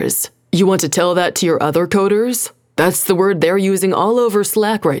investors." "You want to tell that to your other coders? That's the word they're using all over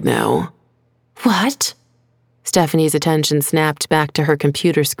Slack right now." "What?" Stephanie's attention snapped back to her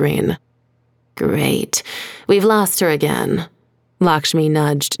computer screen. "Great. We've lost her again." Lakshmi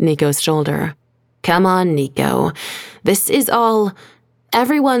nudged Nico's shoulder. "Come on, Nico. This is all...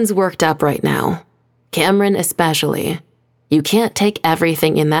 Everyone's worked up right now. Cameron especially. You can't take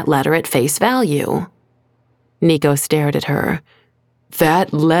everything in that letter at face value." Nico stared at her.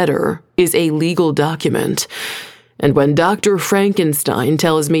 "That letter is a legal document. And when Dr. Frankenstein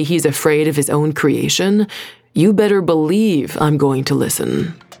tells me he's afraid of his own creation, you better believe I'm going to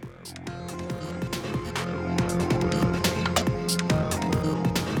listen."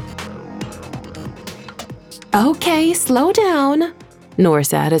 "Okay, slow down," Noor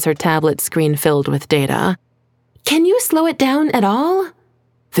said as her tablet screen filled with data. "Can you slow it down at all?"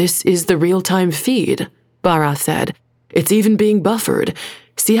 "This is the real-time feed," Barath said. "It's even being buffered.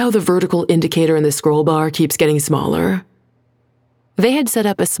 See how the vertical indicator in the scroll bar keeps getting smaller?" They had set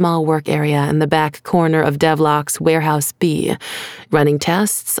up a small work area in the back corner of Devlock's Warehouse B, running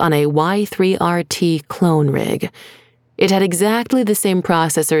tests on a Y3RT clone rig. It had exactly the same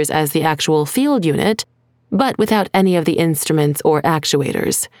processors as the actual field unit, but without any of the instruments or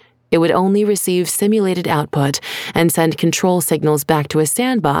actuators. It would only receive simulated output and send control signals back to a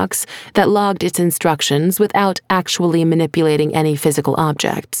sandbox that logged its instructions without actually manipulating any physical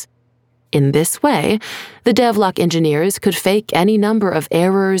objects. In this way, the Devlock engineers could fake any number of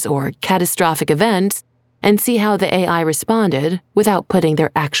errors or catastrophic events and see how the AI responded without putting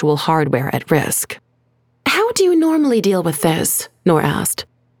their actual hardware at risk. "How do you normally deal with this?" Noor asked.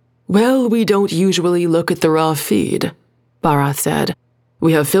 "Well, we don't usually look at the raw feed," Barath said.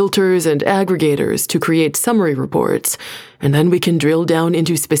 "We have filters and aggregators to create summary reports, and then we can drill down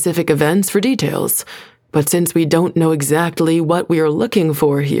into specific events for details. But since we don't know exactly what we are looking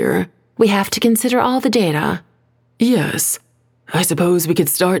for here, we have to consider all the data." "Yes. I suppose we could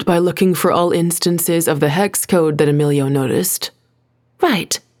start by looking for all instances of the hex code that Emilio noticed."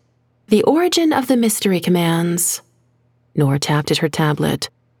 "Right. The origin of the mystery commands." Noor tapped at her tablet,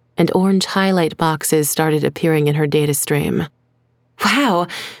 and orange highlight boxes started appearing in her data stream. "Wow,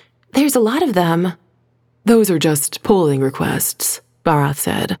 there's a lot of them." "Those are just polling requests," Barath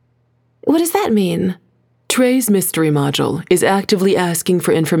said. "What does that mean?" Trey's mystery module is actively asking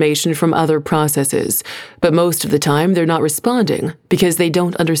for information from other processes, but most of the time they're not responding because they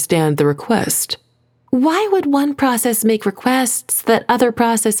don't understand the request." "Why would one process make requests that other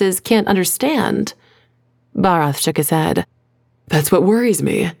processes can't understand?" Barath shook his head. "That's what worries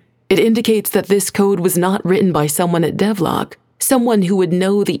me. It indicates that this code was not written by someone at Devlock, someone who would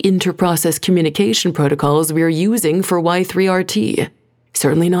know the inter-process communication protocols we're using for Y3RT.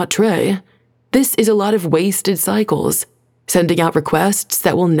 Certainly not Trey. This is a lot of wasted cycles, sending out requests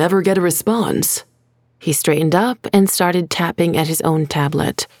that will never get a response." He straightened up and started tapping at his own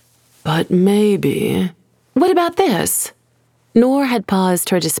tablet. "But maybe—" "What about this?" Noor had paused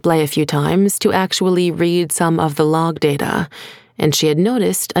her display a few times to actually read some of the log data, and she had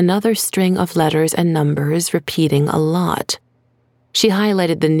noticed another string of letters and numbers repeating a lot. She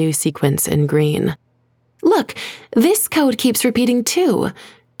highlighted the new sequence in green. "Look, this code keeps repeating too,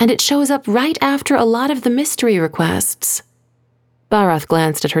 and it shows up right after a lot of the mystery requests." Barath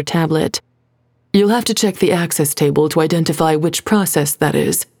glanced at her tablet. "You'll have to check the access table to identify which process that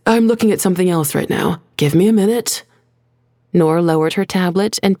is. I'm looking at something else right now. Give me a minute." Noor lowered her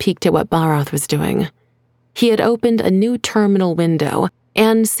tablet and peeked at what Barath was doing. He had opened a new terminal window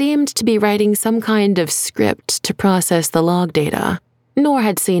and seemed to be writing some kind of script to process the log data. Noor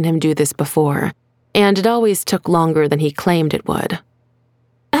had seen him do this before, and it always took longer than he claimed it would.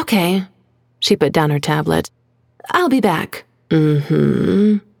 "Okay." She put down her tablet. "I'll be back."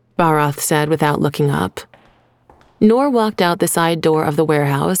 Barath said without looking up. Noor walked out the side door of the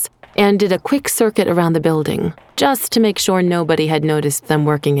warehouse and did a quick circuit around the building, just to make sure nobody had noticed them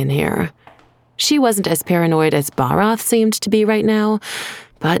working in here. She wasn't as paranoid as Barath seemed to be right now,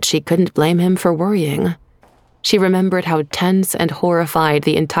 but she couldn't blame him for worrying. She remembered how tense and horrified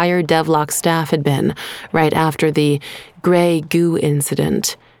the entire Devlock staff had been right after the gray goo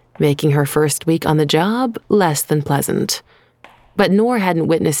incident, making her first week on the job less than pleasant. But Noor hadn't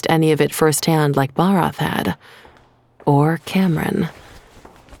witnessed any of it firsthand like Barath had. Or Cameron.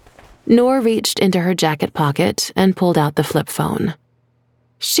 Noor reached into her jacket pocket and pulled out the flip phone.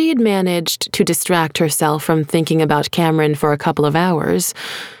 She'd managed to distract herself from thinking about Cameron for a couple of hours,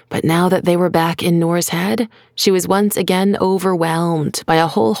 but now that they were back in Noor's head, she was once again overwhelmed by a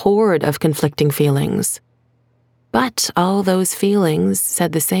whole horde of conflicting feelings. But all those feelings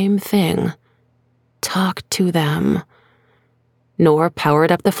said the same thing. Talk to them. Noor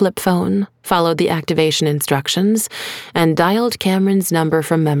powered up the flip phone, followed the activation instructions, and dialed Cameron's number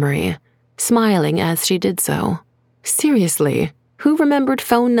from memory, smiling as she did so. Seriously, who remembered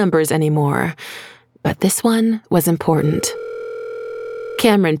phone numbers anymore? But this one was important.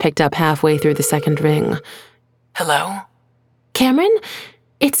 Cameron picked up halfway through the second ring. "Hello?" "Cameron?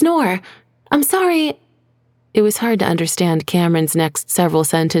 It's Noor. I'm sorry." It was hard to understand Cameron's next several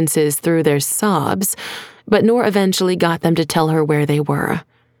sentences through their sobs, but Noor eventually got them to tell her where they were.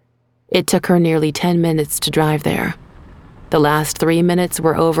 It took her nearly 10 minutes to drive there. The last 3 minutes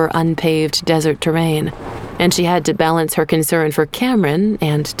were over unpaved desert terrain, and she had to balance her concern for Cameron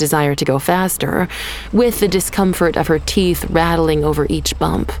and desire to go faster with the discomfort of her teeth rattling over each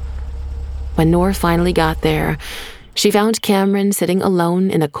bump. When Noor finally got there, she found Cameron sitting alone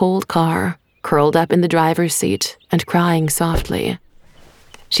in a cold car, curled up in the driver's seat and crying softly.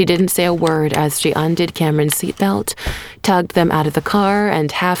 She didn't say a word as she undid Cameron's seatbelt, tugged them out of the car,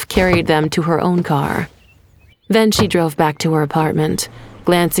 and half-carried them to her own car. Then she drove back to her apartment,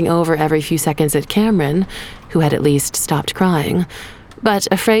 glancing over every few seconds at Cameron, who had at least stopped crying, but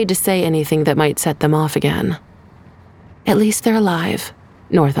afraid to say anything that might set them off again. At least they're alive,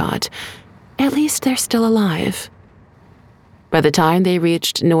 Noor thought. At least they're still alive. By the time they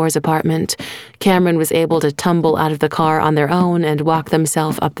reached Noor's apartment, Cameron was able to tumble out of the car on their own and walk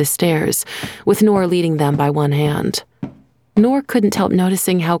themselves up the stairs, with Noor leading them by one hand. Noor couldn't help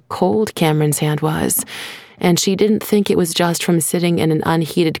noticing how cold Cameron's hand was, and she didn't think it was just from sitting in an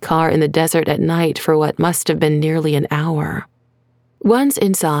unheated car in the desert at night for what must have been nearly an hour. Once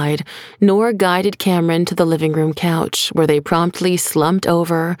inside, Noor guided Cameron to the living room couch, where they promptly slumped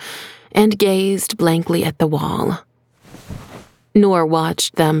over and gazed blankly at the wall. Noor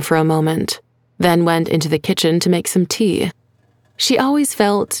watched them for a moment, then went into the kitchen to make some tea. She always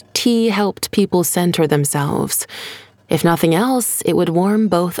felt tea helped people center themselves. If nothing else, it would warm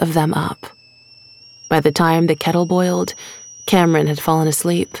both of them up. By the time the kettle boiled, Cameron had fallen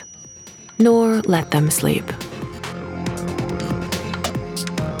asleep. Noor let them sleep.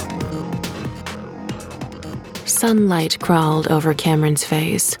 Sunlight crawled over Cameron's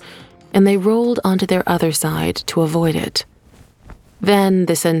face, and they rolled onto their other side to avoid it. Then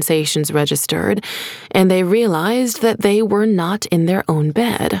the sensations registered, and they realized that they were not in their own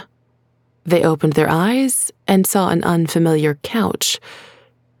bed. They opened their eyes and saw an unfamiliar couch.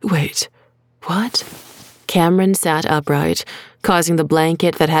 Wait, what? Cameron sat upright, causing the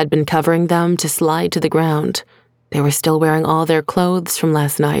blanket that had been covering them to slide to the ground. They were still wearing all their clothes from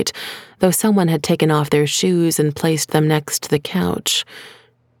last night, though someone had taken off their shoes and placed them next to the couch.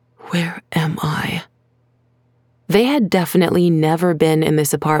 Where am I? They had definitely never been in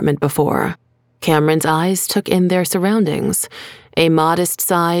this apartment before. Cameron's eyes took in their surroundings. A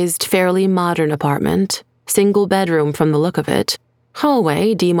modest-sized, fairly modern apartment, single bedroom from the look of it,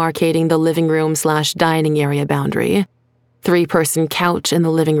 hallway demarcating the living room/dining area boundary, 3-person couch in the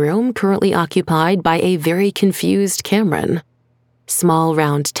living room currently occupied by a very confused Cameron, small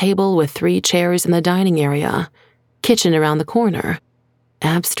round table with 3 chairs in the dining area, kitchen around the corner,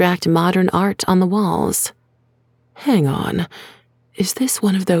 abstract modern art on the walls. Hang on, is this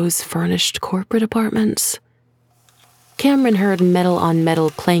one of those furnished corporate apartments? Cameron heard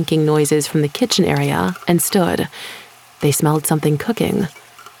metal-on-metal clanking noises from the kitchen area and stood. They smelled something cooking.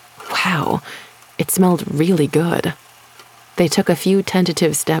 Wow, it smelled really good. They took a few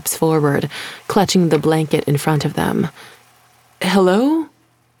tentative steps forward, clutching the blanket in front of them. Hello?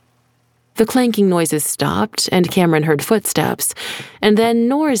 The clanking noises stopped, and Cameron heard footsteps, and then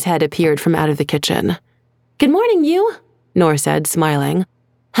Noor's head appeared from out of the kitchen. "Good morning, you," Noor said, smiling.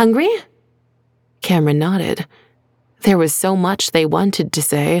 "Hungry?" Cameron nodded. There was so much they wanted to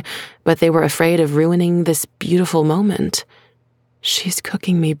say, but they were afraid of ruining this beautiful moment. She's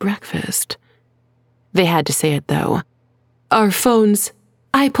cooking me breakfast. They had to say it, though. Our phones.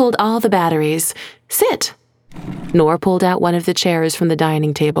 I pulled all the batteries. Sit. Noor pulled out one of the chairs from the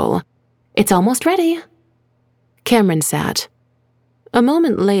dining table. It's almost ready. Cameron sat. A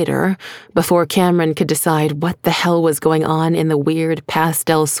moment later, before Cameron could decide what the hell was going on in the weird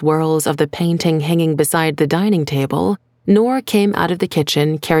pastel swirls of the painting hanging beside the dining table, Noor came out of the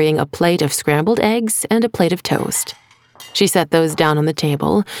kitchen carrying a plate of scrambled eggs and a plate of toast. She set those down on the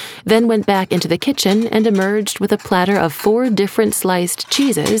table, then went back into the kitchen and emerged with a platter of 4 different sliced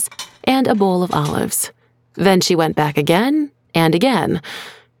cheeses and a bowl of olives. Then she went back again and again.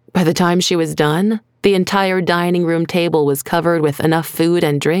 By the time she was done, the entire dining room table was covered with enough food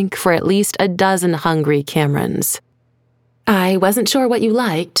and drink for at least a dozen hungry Camerons. I wasn't sure what you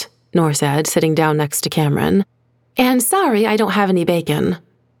liked, Noor said, sitting down next to Cameron. And sorry I don't have any bacon.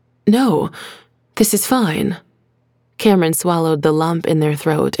 No, this is fine. Cameron swallowed the lump in their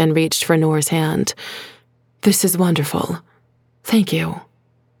throat and reached for Noor's hand. This is wonderful. Thank you.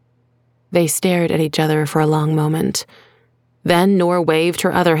 They stared at each other for a long moment. Then Noor waved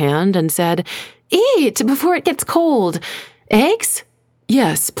her other hand and said, Eat before it gets cold. Eggs?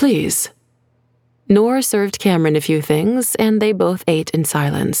 Yes, please. Noor served Cameron a few things, and they both ate in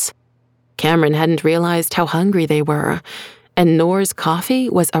silence. Cameron hadn't realized how hungry they were, and Noor's coffee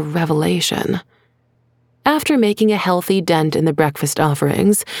was a revelation. After making a healthy dent in the breakfast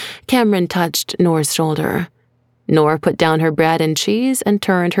offerings, Cameron touched Noor's shoulder. Noor put down her bread and cheese and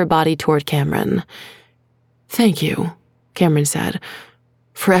turned her body toward Cameron. Thank you, Cameron said,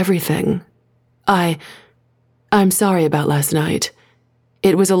 for everything. I'm sorry about last night.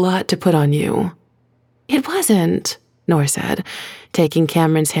 It was a lot to put on you. It wasn't, Noor said, taking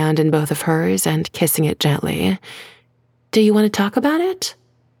Cameron's hand in both of hers and kissing it gently. Do you want to talk about it?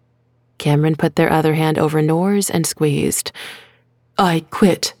 Cameron put their other hand over Noor's and squeezed. I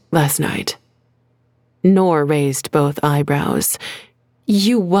quit last night. Noor raised both eyebrows.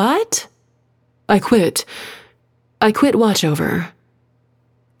 You what? I quit watchover.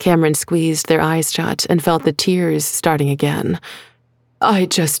 Cameron squeezed their eyes shut and felt the tears starting again. I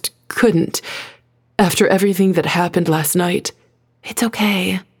just couldn't. After everything that happened last night, It's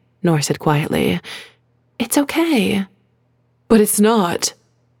okay, Noor said quietly. It's okay. But it's not.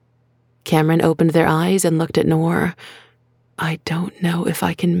 Cameron opened their eyes and looked at Noor. I don't know if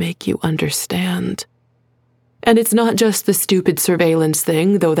I can make you understand. And it's not just the stupid surveillance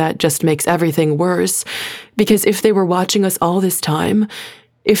thing, though that just makes everything worse. Because if they were watching us all this time,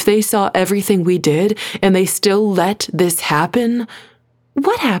 if they saw everything we did and they still let this happen...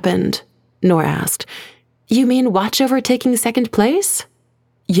 What happened? Noor asked. You mean Watchover taking second place?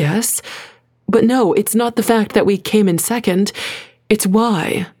 Yes, but no, it's not the fact that we came in second. It's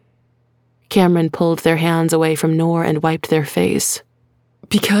why. Cameron pulled their hands away from Noor and wiped their face.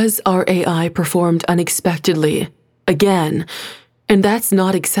 Because our AI performed unexpectedly, again, and that's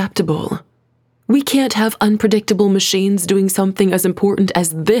not acceptable. We can't have unpredictable machines doing something as important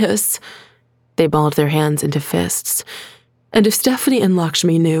as this. They balled their hands into fists. And if Stephanie and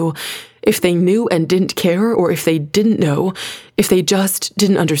Lakshmi knew, if they knew and didn't care, or if they didn't know, if they just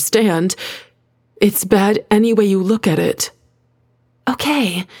didn't understand, it's bad any way you look at it.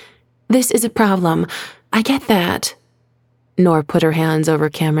 Okay, this is a problem. I get that. Noor put her hands over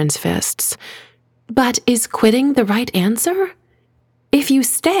Cameron's fists. But is quitting the right answer? If you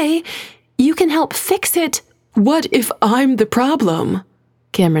stay, you can help fix it. What if I'm the problem?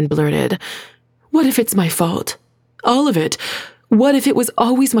 Cameron blurted. What if it's my fault? All of it. What if it was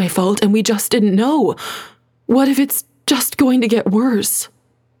always my fault and we just didn't know? What if it's just going to get worse?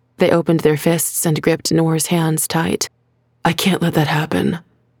 They opened their fists and gripped Noor's hands tight. I can't let that happen.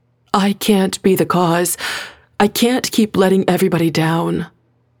 I can't be the cause. I can't keep letting everybody down.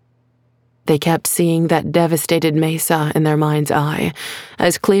 They kept seeing that devastated mesa in their mind's eye,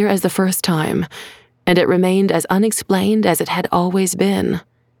 as clear as the first time, and it remained as unexplained as it had always been.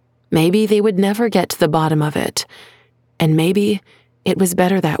 Maybe they would never get to the bottom of it, and maybe it was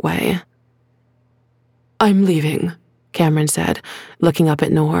better that way. I'm leaving, Cameron said, looking up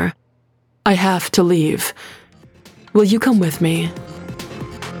at Noor. I have to leave. Will you come with me?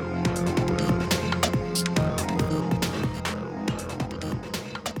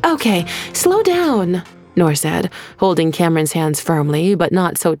 Okay, slow down, Noor said, holding Cameron's hands firmly, but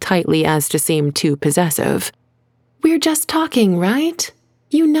not so tightly as to seem too possessive. We're just talking, right?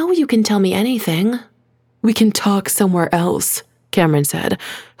 You know you can tell me anything. We can talk somewhere else, Cameron said.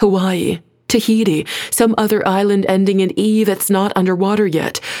 Hawaii, Tahiti, some other island ending in E that's not underwater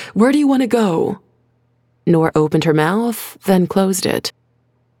yet. Where do you want to go? Noor opened her mouth, then closed it.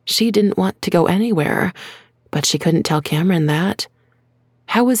 She didn't want to go anywhere, but she couldn't tell Cameron that.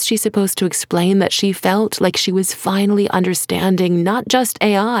 How was she supposed to explain that she felt like she was finally understanding not just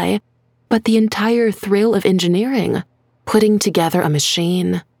AI, but the entire thrill of engineering? Putting together a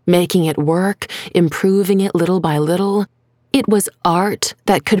machine, making it work, improving it little by little. It was art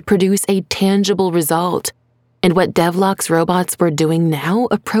that could produce a tangible result, and what Devlock's robots were doing now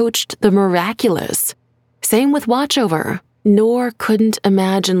approached the miraculous. Same with Watchover. Noor couldn't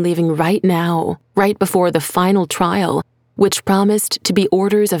imagine leaving right now, right before the final trial, which promised to be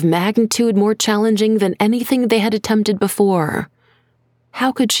orders of magnitude more challenging than anything they had attempted before.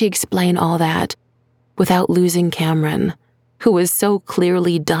 How could she explain all that without losing Cameron, who was so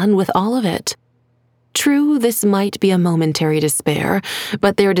clearly done with all of it? True, this might be a momentary despair,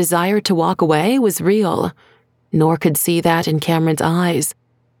 but their desire to walk away was real. Noor could see that in Cameron's eyes,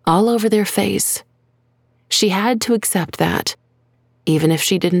 all over their face. She had to accept that, even if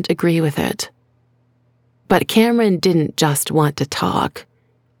she didn't agree with it. But Cameron didn't just want to talk.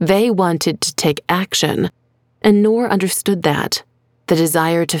 They wanted to take action, and Noor understood that. The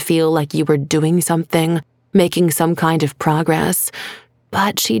desire to feel like you were doing something, making some kind of progress.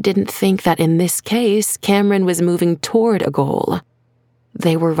 But she didn't think that in this case, Cameron was moving toward a goal.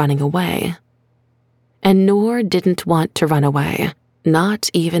 They were running away. And Noor didn't want to run away, not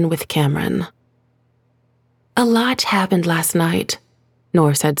even with Cameron. A lot happened last night,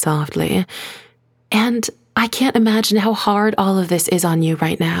 Noor said softly, and I can't imagine how hard all of this is on you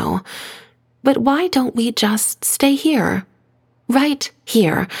right now. But why don't we just stay here? Right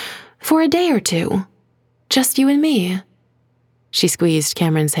here, for a day or two. Just you and me. She squeezed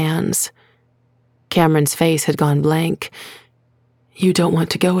Cameron's hands. Cameron's face had gone blank. You don't want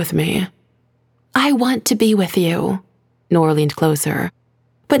to go with me? I want to be with you. Noor leaned closer.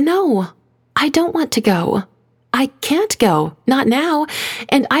 But no, I don't want to go. I can't go, not now,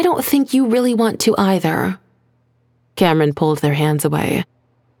 and I don't think you really want to either. Cameron pulled their hands away.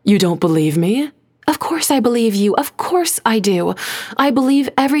 You don't believe me? Of course I believe you. Of course I do. I believe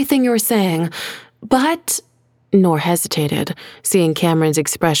everything you're saying. But... Noor hesitated, seeing Cameron's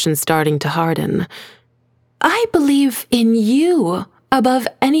expression starting to harden. I believe in you above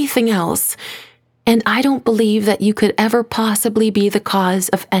anything else. And I don't believe that you could ever possibly be the cause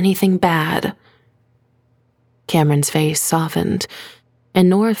of anything bad. Cameron's face softened, and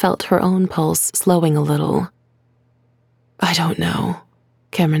Nora felt her own pulse slowing a little. I don't know,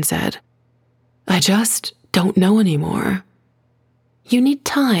 Cameron said. I just don't know anymore. You need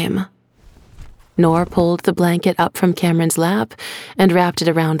time. Nora pulled the blanket up from Cameron's lap and wrapped it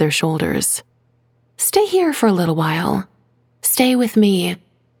around their shoulders. Stay here for a little while. Stay with me.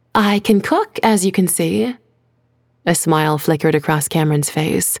 I can cook, as you can see. A smile flickered across Cameron's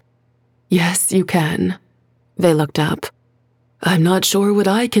face. Yes, you can. They looked up. I'm not sure what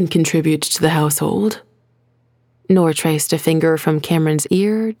I can contribute to the household. Nora traced a finger from Cameron's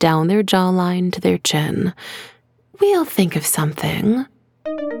ear down their jawline to their chin. We'll think of something.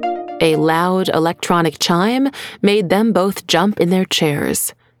 A loud electronic chime made them both jump in their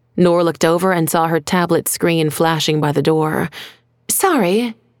chairs. Nora looked over and saw her tablet screen flashing by the door.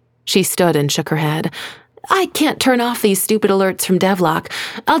 Sorry. She stood and shook her head. I can't turn off these stupid alerts from Devlock.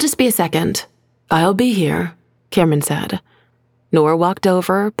 I'll just be a second. I'll be here, Cameron said. Nora walked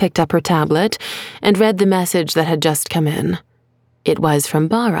over, picked up her tablet, and read the message that had just come in. It was from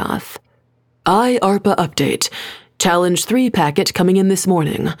Barath. ARPA update. Challenge 3 packet coming in this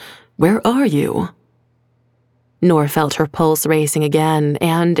morning. Where are you? Nora felt her pulse racing again,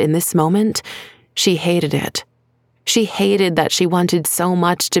 and in this moment, she hated it. She hated that she wanted so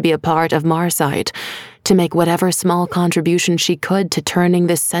much to be a part of Marsite, to make whatever small contribution she could to turning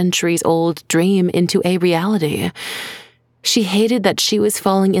this centuries-old dream into a reality. She hated that she was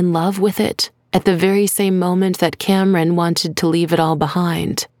falling in love with it at the very same moment that Cameron wanted to leave it all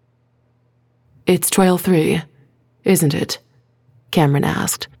behind. It's Trial 3, isn't it? Cameron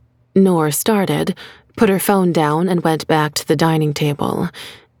asked. Nora started, put her phone down, and went back to the dining table.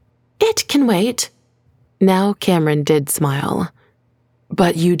 It can wait. Now Cameron did smile.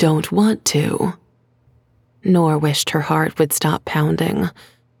 But you don't want to. Nora wished her heart would stop pounding.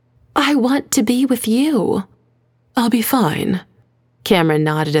 I want to be with you. I'll be fine. Cameron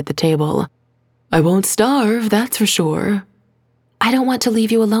nodded at the table. I won't starve, that's for sure. I don't want to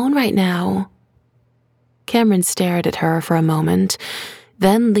leave you alone right now. Cameron stared at her for a moment,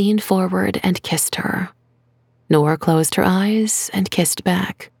 then leaned forward and kissed her. Nora closed her eyes and kissed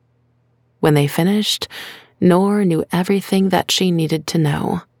back. When they finished, Nora knew everything that she needed to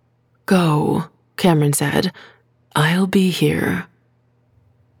know. Go, Cameron said. I'll be here.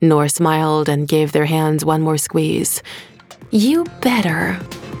 Nora smiled and gave their hands one more squeeze. You better.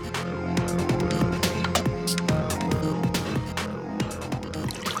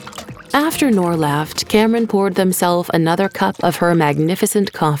 After Nora left, Cameron poured themselves another cup of her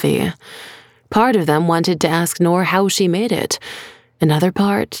magnificent coffee. Part of them wanted to ask Nora how she made it. Another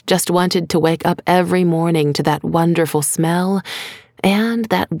part just wanted to wake up every morning to that wonderful smell and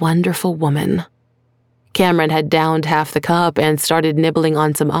that wonderful woman. Cameron had downed half the cup and started nibbling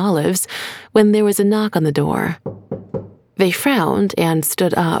on some olives when there was a knock on the door. They frowned and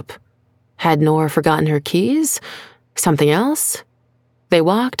stood up. Had Nora forgotten her keys? Something else? They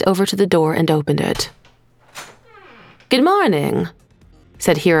walked over to the door and opened it. Good morning,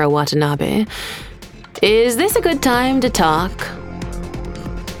 said Hiro Watanabe. Is this a good time to talk?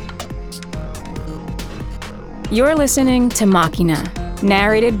 You're listening to Machina,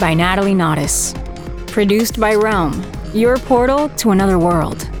 narrated by Natalie Naudis. Produced by Realm, your portal to another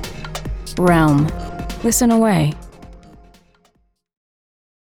world. Realm. Listen away.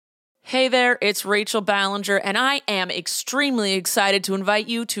 Hey there, it's Rachel Ballinger, and I am extremely excited to invite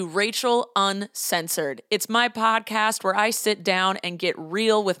you to Rachel Uncensored. It's my podcast where I sit down and get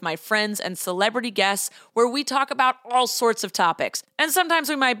real with my friends and celebrity guests, where we talk about all sorts of topics. And sometimes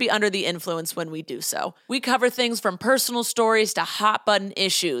we might be under the influence when we do so. We cover things from personal stories to hot-button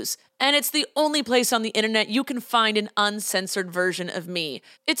issues. And it's the only place on the internet you can find an uncensored version of me.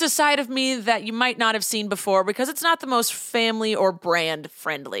 It's a side of me that you might not have seen before because it's not the most family or brand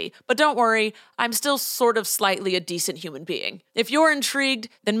friendly. But don't worry, I'm still sort of slightly a decent human being. If you're intrigued,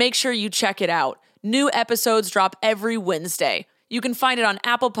 then make sure you check it out. New episodes drop every Wednesday. You can find it on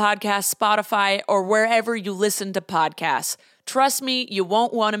Apple Podcasts, Spotify, or wherever you listen to podcasts. Trust me, you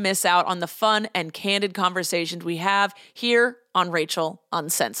won't want to miss out on the fun and candid conversations we have here on Rachel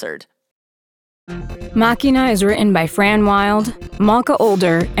Uncensored. Machina is written by Fran Wild, Malka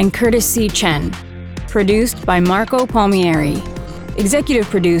Older, and Curtis C. Chen. Produced by Marco Palmieri. Executive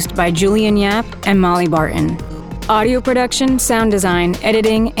produced by Julian Yap and Molly Barton. Audio production, sound design,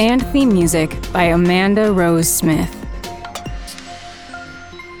 editing, and theme music by Amanda Rose Smith.